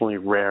exceptionally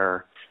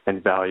rare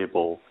and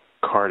valuable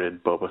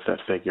carded Boba Fett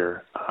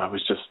figure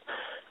was just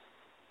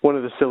one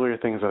of the sillier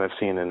things that I've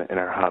seen in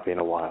our hobby in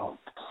a while.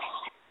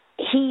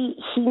 He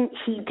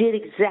did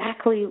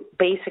exactly,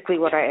 basically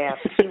what I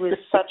asked. He was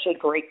such a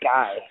great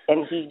guy,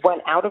 and he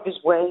went out of his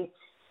way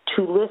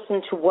to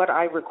listen to what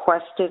I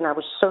requested, and I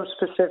was so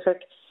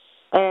specific.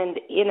 And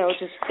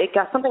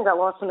something got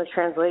lost in the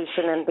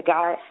translation. And the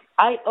guy,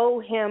 I owe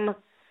him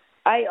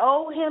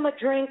a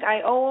drink.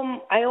 I owe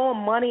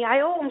him money. I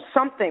owe him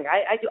something.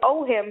 I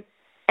owe him,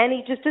 and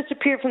he just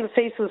disappeared from the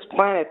face of this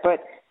planet.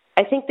 But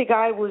I think the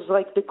guy was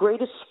the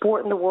greatest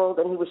sport in the world,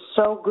 and he was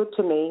so good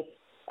to me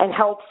and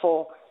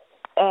helpful.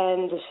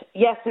 And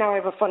yes, now I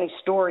have a funny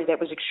story that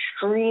was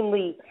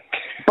extremely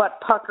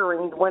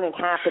butt-puckering when it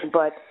happened,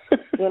 but,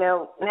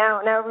 now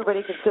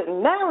everybody can sit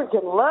and now we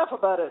can laugh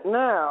about it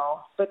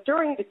now. But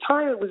during the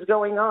time it was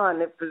going on,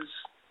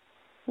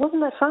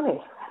 wasn't that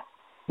funny?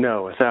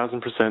 No,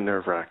 1,000%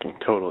 nerve-wracking,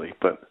 totally,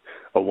 but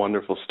a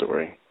wonderful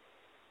story.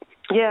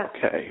 Yeah.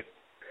 Okay.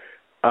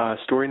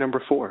 Story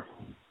number 4.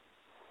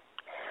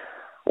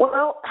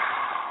 Well,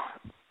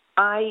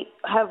 I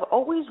have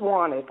always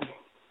wanted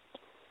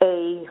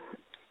a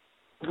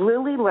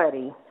Lily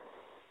Letty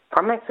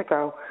from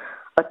Mexico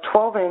a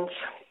 12-inch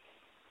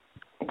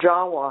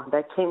Jawa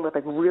that came with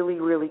a really,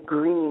 really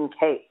green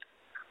cape.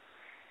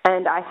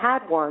 And I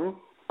had one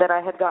that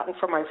I had gotten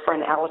from my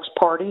friend Alex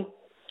Party,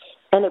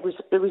 and it was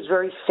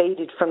very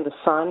faded from the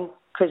sun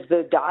because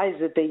the dyes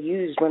that they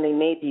used when they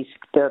made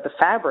the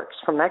fabrics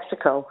from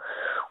Mexico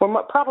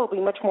were probably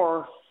much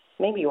more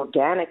maybe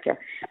organic,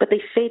 but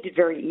they faded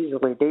very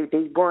easily.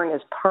 They weren't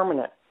as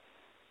permanent.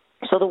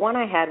 So the one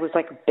I had was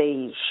like a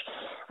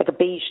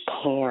beige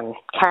tan,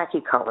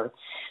 khaki color.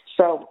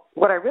 So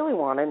what I really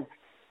wanted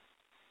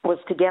was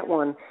to get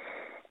one.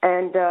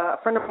 And a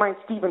friend of mine,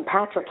 Stephen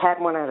Patrick, had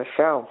one at a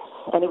show,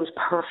 and it was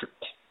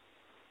perfect.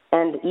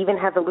 And even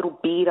had the little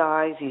bead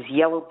eyes, these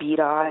yellow bead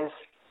eyes,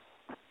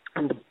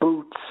 and the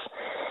boots,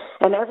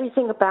 and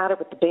everything about it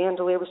with the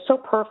bandolier was so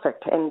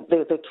perfect. And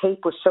the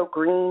cape was so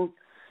green.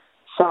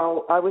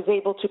 So I was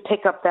able to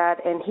pick up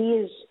that, and he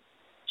is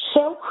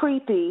so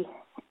creepy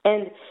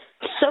and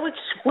so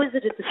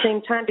exquisite at the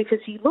same time because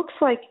he looks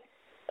like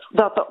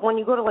when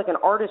you go to like an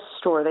artist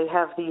store, they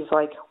have these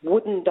like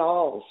wooden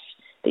dolls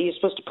that you're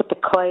supposed to put the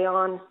clay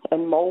on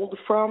and mold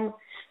from.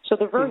 So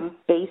they're very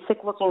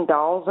basic looking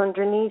dolls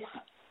underneath.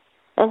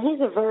 And he's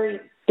a very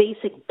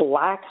basic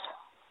black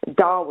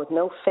doll with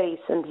no face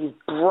and these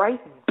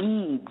bright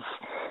beads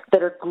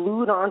that are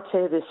glued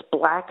onto this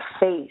black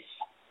face.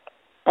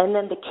 And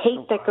then the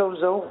cape that goes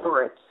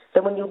over it.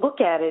 Then when you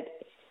look at it,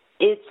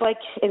 it's like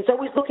it's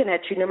always looking at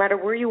you. No matter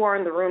where you are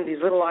in the room,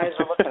 these little eyes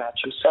are looking at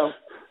you. So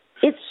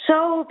it's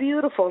so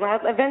beautiful. Now,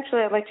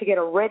 eventually, I'd like to get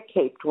a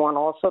red-caped one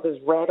also. There's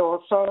red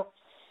also.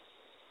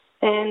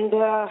 And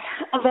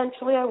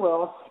eventually I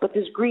will. But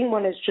this green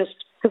one is just,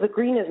 because the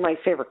green is my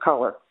favorite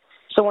color.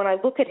 So when I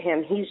look at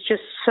him, he's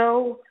just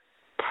so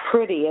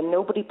pretty, and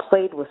nobody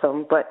played with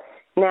him. But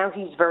now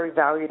he's very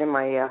valued in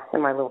my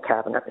little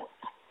cabinet.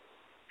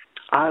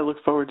 I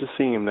look forward to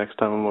seeing him next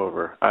time I'm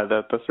over.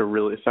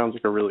 It sounds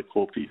like a really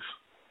cool piece.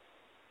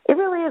 It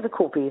really is a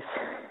cool piece.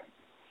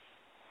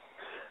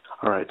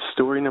 All right,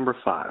 story number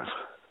 5.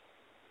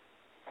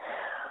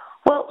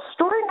 Well,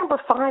 story number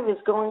 5 is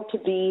going to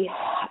be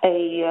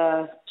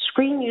a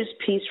screen-used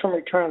piece from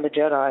Return of the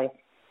Jedi,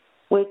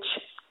 which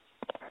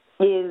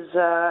is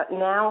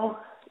now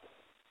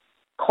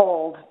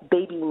called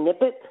Baby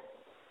Nippet.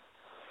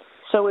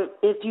 So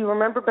if you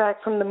remember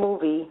back from the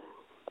movie,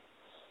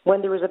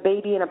 when there was a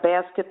baby in a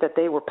basket that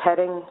they were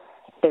petting,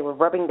 they were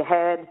rubbing the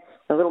head,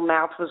 the little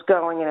mouth was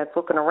going and it's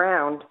looking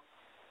around,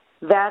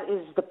 that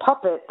is the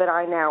puppet that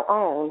I now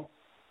own.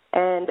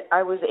 And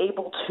I was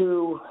able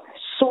to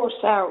source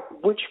out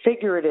which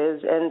figure it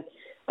is, and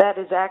that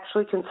is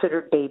actually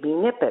considered Baby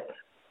Nippet.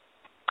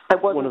 I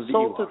wasn't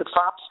sold to the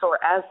prop store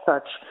as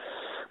such,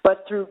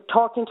 but through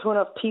talking to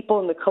enough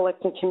people in the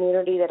collecting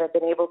community that have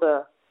been able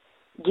to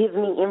give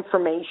me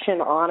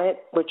information on it,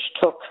 which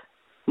took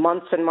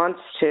months and months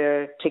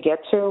to get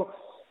to,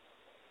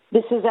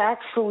 this is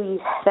actually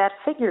that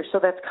figure, so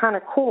that's kind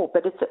of cool.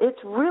 But it's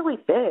really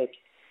big.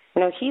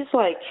 You know, he's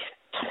like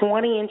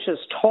 20 inches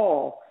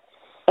tall,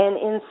 and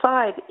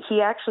inside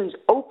he actually is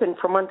open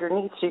from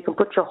underneath, so you can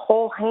put your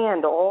whole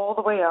hand all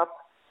the way up,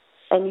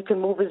 and you can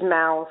move his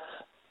mouth.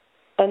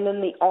 And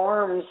then the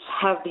arms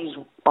have these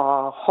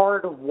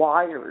hard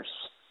wires,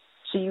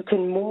 so you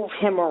can move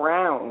him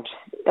around,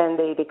 and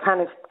they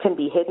kind of can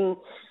be hidden.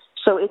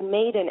 So it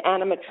made an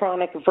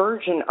animatronic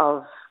version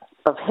of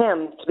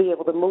him to be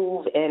able to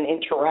move and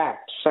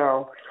interact.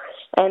 So,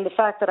 and the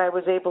fact that I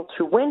was able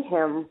to win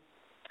him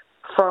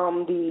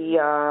from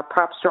the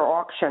prop store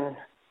auction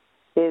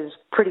is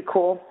pretty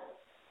cool.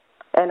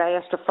 And I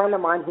asked a friend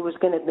of mine who was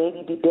going to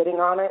maybe be bidding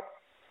on it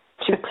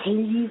to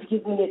please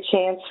give me a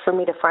chance for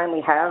me to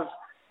finally have,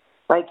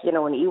 like, you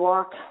know, an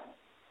Ewok.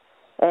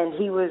 And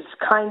he was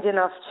kind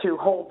enough to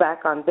hold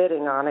back on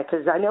bidding on it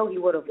because I know he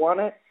would have won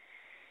it.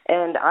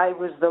 And I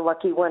was the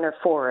lucky winner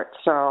for it.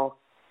 So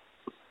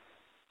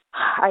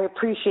I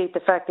appreciate the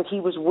fact that he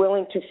was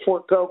willing to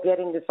forego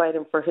getting this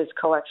item for his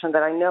collection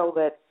that I know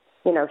that,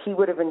 you know, he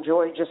would have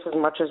enjoyed just as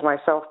much as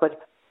myself. But,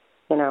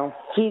 you know,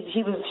 he's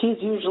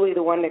usually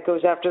the one that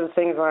goes after the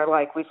things that I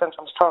like. We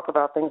sometimes talk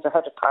about things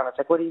ahead of time. It's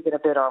like, what are you going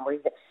to bid on?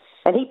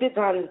 And he bids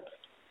on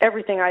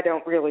everything I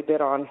don't really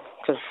bid on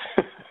because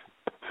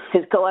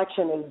his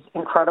collection is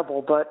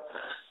incredible. But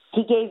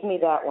he gave me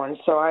that one,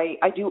 so I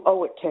do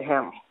owe it to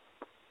him.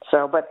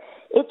 So, but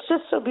it's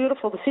just so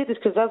beautiful to see this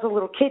because as a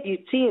little kid,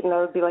 you'd see it and I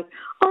would be like,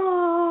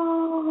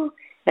 oh,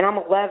 and I'm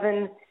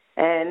 11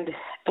 and,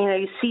 you know,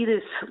 you see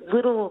this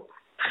little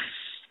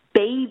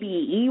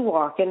baby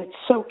Ewok and it's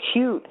so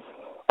cute.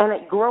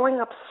 And growing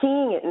up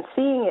seeing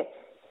it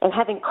and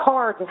having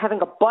cards and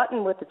having a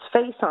button with its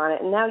face on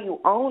it and now you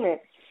own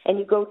it and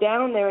you go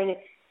down there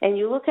and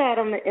you look at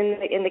him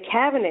in the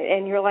cabinet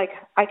and you're like,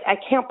 I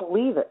can't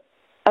believe it.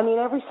 I mean,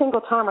 every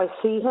single time I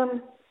see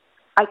him,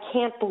 I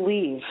can't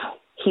believe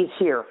he's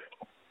here.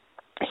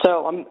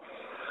 So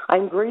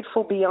I'm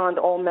grateful beyond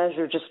all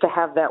measure just to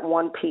have that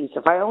one piece.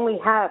 If I only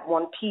had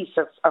one piece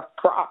of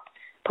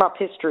prop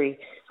history,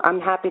 I'm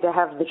happy to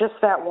have just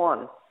that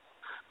one.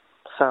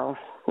 So,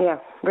 yeah,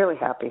 really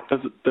happy.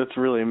 That's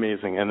really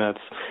amazing, and that's,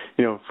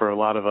 for a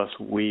lot of us,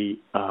 we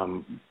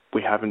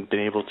haven't been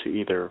able to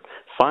either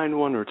find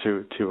one or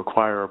to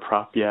acquire a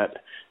prop yet,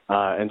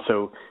 and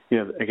so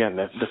again,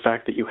 the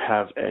fact that you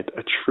have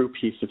a true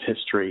piece of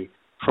history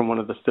from one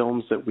of the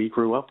films that we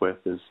grew up with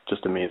is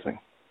just amazing.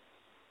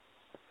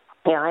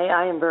 Yeah,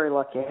 I am very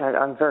lucky.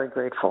 I'm very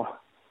grateful.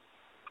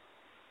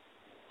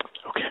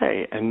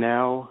 Okay, and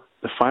now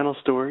the final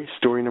story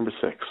number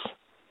 6.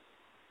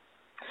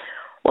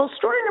 Well,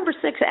 story number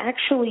 6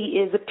 actually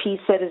is a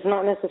piece that is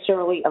not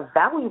necessarily a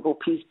valuable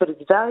piece, but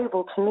it's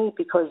valuable to me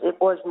because it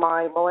was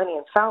my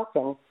Millennium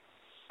Falcon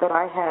that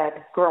I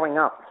had growing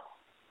up.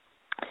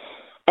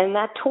 And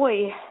that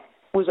toy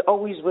was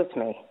always with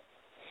me.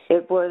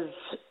 It was,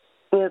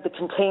 the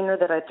container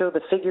that I throw the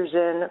figures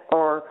in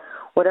or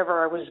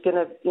whatever I was going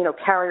to,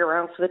 carry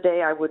around for the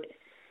day. I would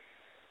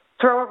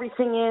throw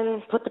everything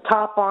in, put the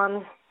top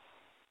on,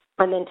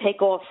 and then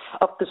take off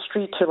up the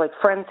street to,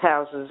 friends'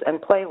 houses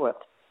and play with.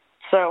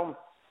 So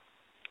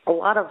a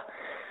lot of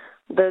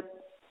the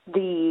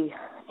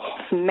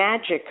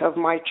magic of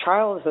my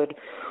childhood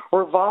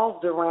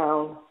revolved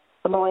around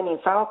the Millennium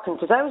Falcon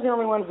because I was the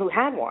only one who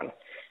had one.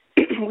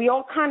 We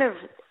all kind of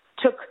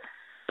took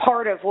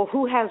part of,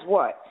 who has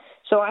what?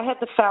 So I had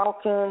the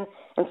Falcon,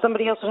 and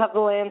somebody else would have the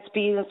Land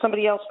Speed, and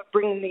somebody else would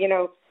bring,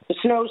 the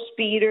Snow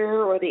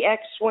Speeder or the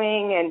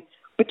X-Wing, and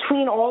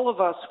between all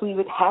of us, we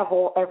would have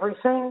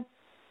everything,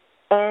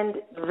 and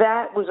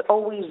that was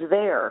always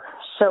there.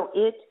 So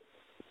it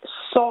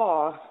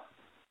saw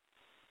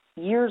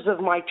years of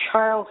my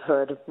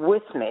childhood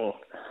with me,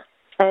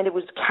 and it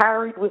was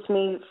carried with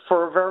me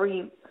for a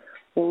very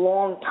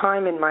long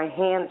time in my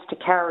hands to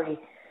carry,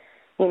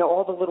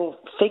 all the little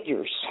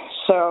figures.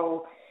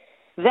 So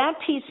that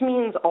piece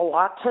means a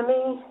lot to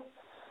me.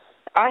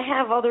 I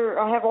have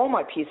all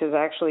my pieces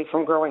actually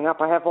from growing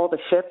up. I have all the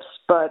ships,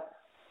 but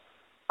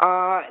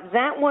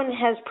that one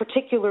has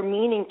particular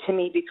meaning to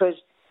me because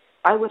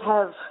I would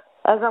have,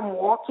 as I'm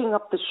walking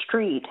up the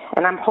street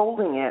and I'm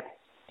holding it,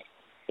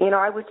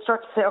 I would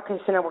start to say, okay,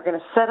 so now we're going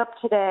to set up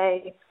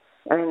today,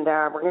 and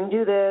we're going to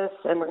do this,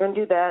 and we're going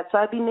to do that. So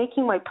I'd be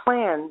making my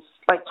plans,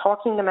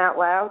 talking them out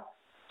loud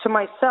to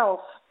myself,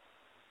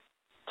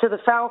 to the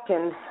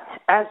Falcon,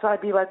 as I'd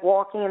be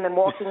walking and then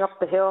walking up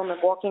the hill and then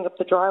walking up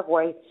the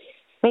driveway,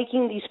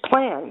 making these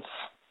plans.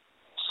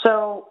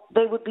 So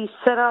they would be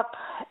set up,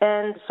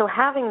 and so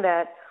having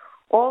that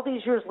all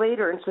these years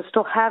later and to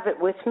still have it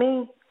with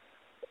me,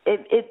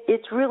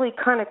 it's really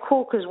kind of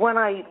cool because when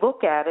I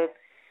look at it,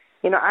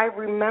 I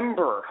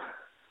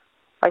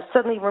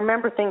suddenly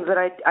remember things that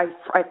I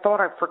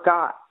thought I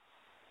forgot.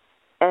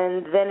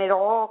 And then it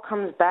all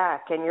comes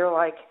back, and you're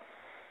like,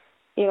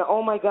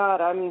 oh my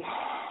God,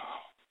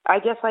 I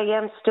guess I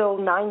am still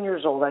 9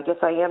 years old. I guess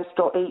I am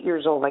still 8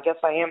 years old. I guess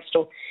I am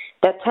still,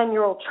 that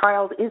 10-year-old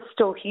child is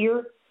still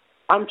here.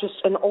 I'm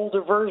just an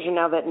older version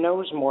now that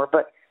knows more.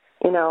 But,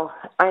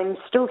 I'm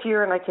still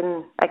here and I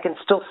can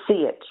still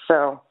see it.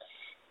 So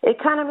it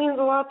kind of means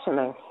a lot to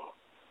me.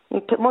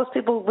 Most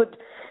people would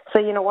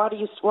say, why do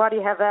you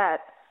have that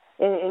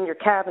in your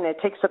cabinet?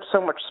 It takes up so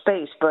much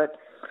space. But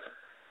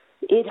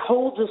it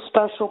holds a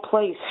special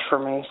place for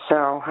me,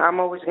 so I'm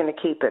always going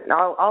to keep it.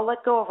 I'll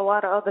let go of a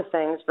lot of other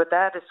things, but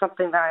that is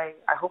something that I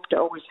hope to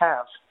always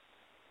have.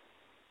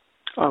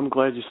 I'm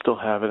glad you still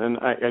have it, and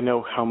I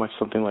know how much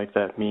something like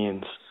that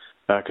means,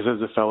 because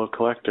as a fellow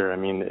collector,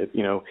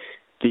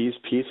 these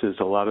pieces,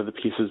 a lot of the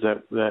pieces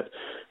that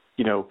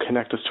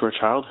connect us to our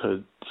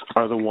childhoods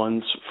are the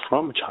ones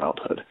from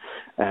childhood,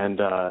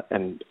 and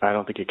I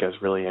don't think it gets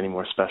really any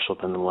more special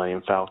than the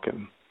Millennium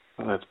Falcon.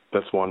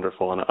 That's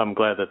wonderful, and I'm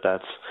glad that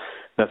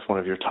that's one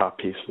of your top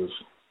pieces.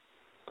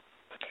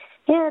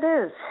 Yeah, it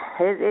is.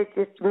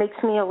 It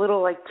makes me a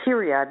little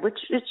teary-eyed, which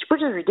is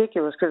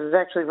ridiculous because it's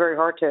actually very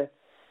hard to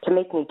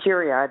make me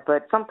teary-eyed.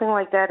 But something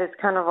like that is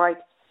kind of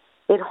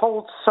it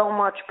holds so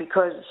much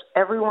because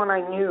everyone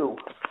I knew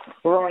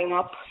growing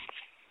up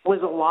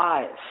was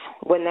alive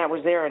when that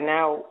was there, and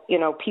now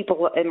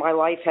people in my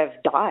life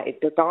have died.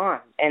 They're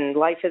gone, and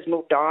life has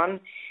moved on,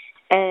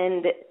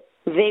 and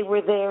they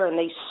were there and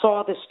they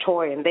saw this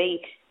toy and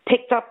they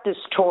picked up this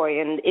toy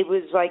and it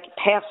was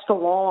passed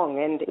along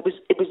and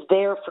it was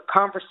there for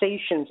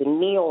conversations and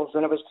meals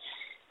and it was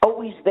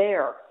always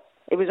there.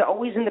 It was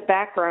always in the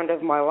background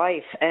of my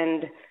life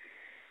and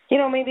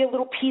maybe a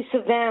little piece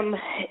of them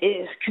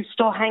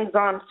still hangs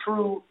on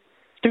through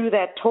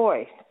that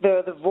toy.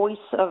 The voice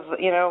of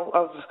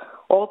of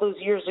all those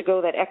years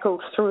ago that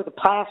echoed through the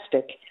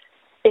plastic.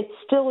 It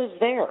still is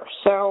there.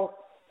 So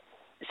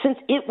since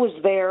it was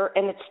there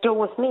and it's still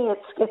with me,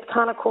 it's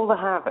kind of cool to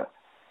have it.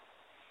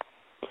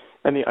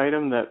 And the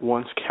item that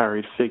once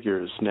carried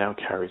figures now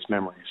carries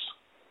memories.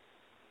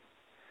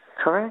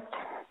 Correct.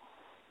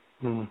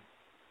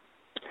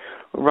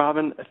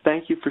 Robin,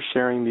 thank you for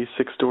sharing these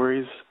 6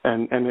 stories,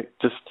 and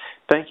just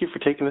thank you for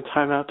taking the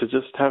time out to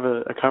just have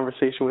a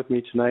conversation with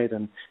me tonight.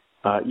 And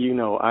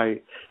I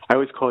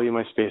always call you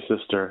my space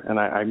sister, and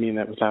I mean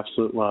that with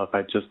absolute love.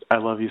 I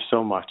love you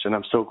so much, and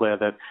I'm so glad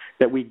that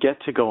we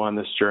get to go on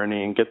this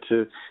journey and get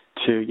to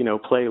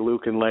play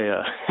Luke and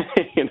Leia,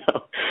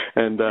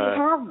 and we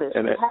have this.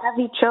 We have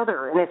each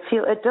other, and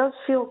it does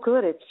feel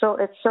good.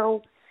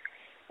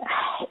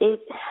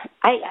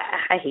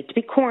 I hate to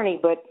be corny,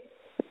 but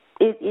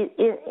it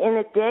in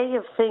a day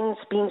of things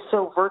being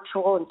so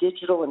virtual and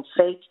digital and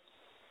fake,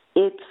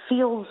 it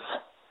feels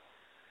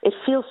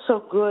so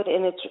good,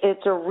 and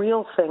it's a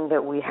real thing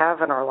that we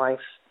have in our life.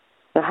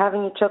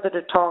 Having each other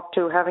to talk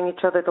to, having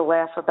each other to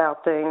laugh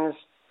about things.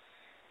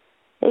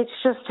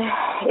 It's a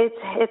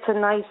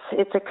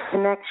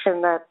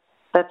connection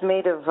that's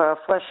made of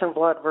flesh and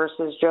blood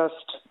versus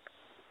just,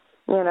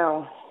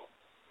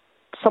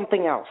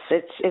 something else.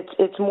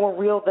 It's more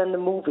real than the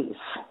movies.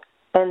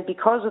 And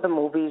because of the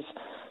movies,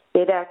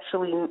 it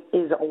actually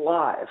is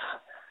alive.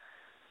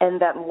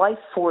 And that life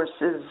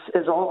force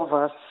is all of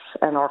us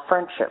and our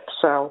friendship.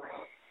 So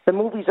the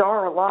movies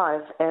are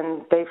alive,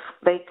 and they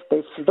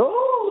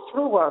flow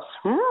through us.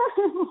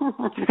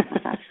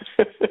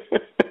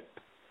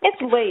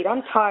 It's late.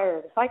 I'm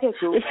tired. I get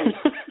goofy.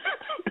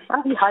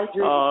 I'm dehydrated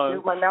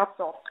too. My mouth's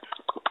all.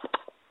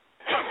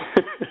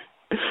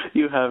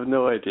 You have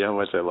no idea how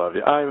much I love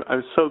you.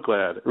 I'm so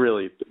glad,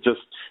 really,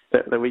 just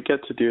that we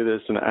get to do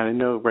this. And I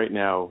know right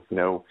now,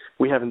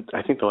 we haven't.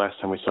 I think the last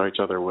time we saw each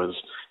other was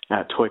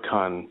at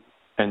ToyCon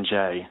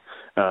NJ,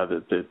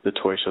 the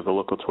toy show, the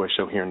local toy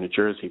show here in New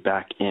Jersey,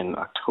 back in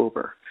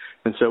October.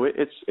 And so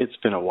it's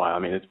been a while. I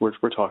mean,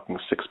 we're talking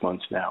 6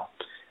 months now,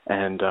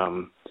 and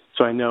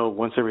so I know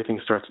once everything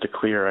starts to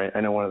clear,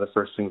 I know one of the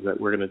first things that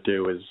we're going to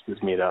do is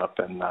meet up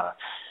and.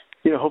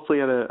 Hopefully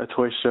at a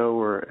toy show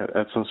or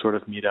at some sort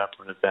of meetup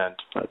or an event.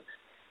 But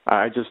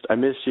I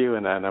miss you,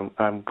 and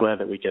I'm glad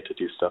that we get to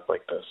do stuff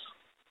like this.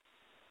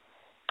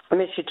 I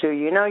miss you too.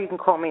 You can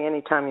call me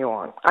anytime you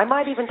want. I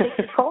might even take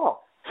your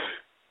call.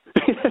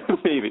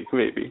 Maybe.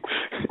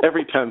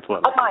 Every 10th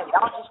one. I might.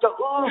 I'll just go,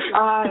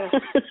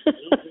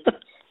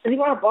 does he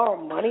want to borrow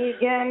money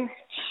again?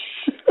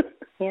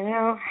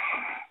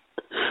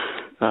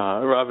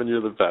 Robin,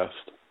 you're the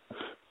best.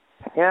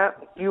 Yeah,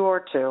 you are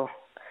too.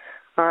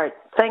 All right.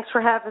 Thanks for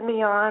having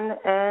me on,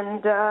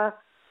 and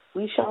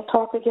we shall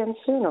talk again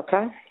soon,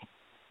 okay?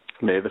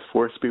 May the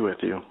Force be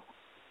with you.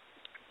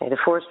 May the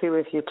Force be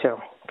with you, too.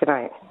 Good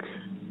night.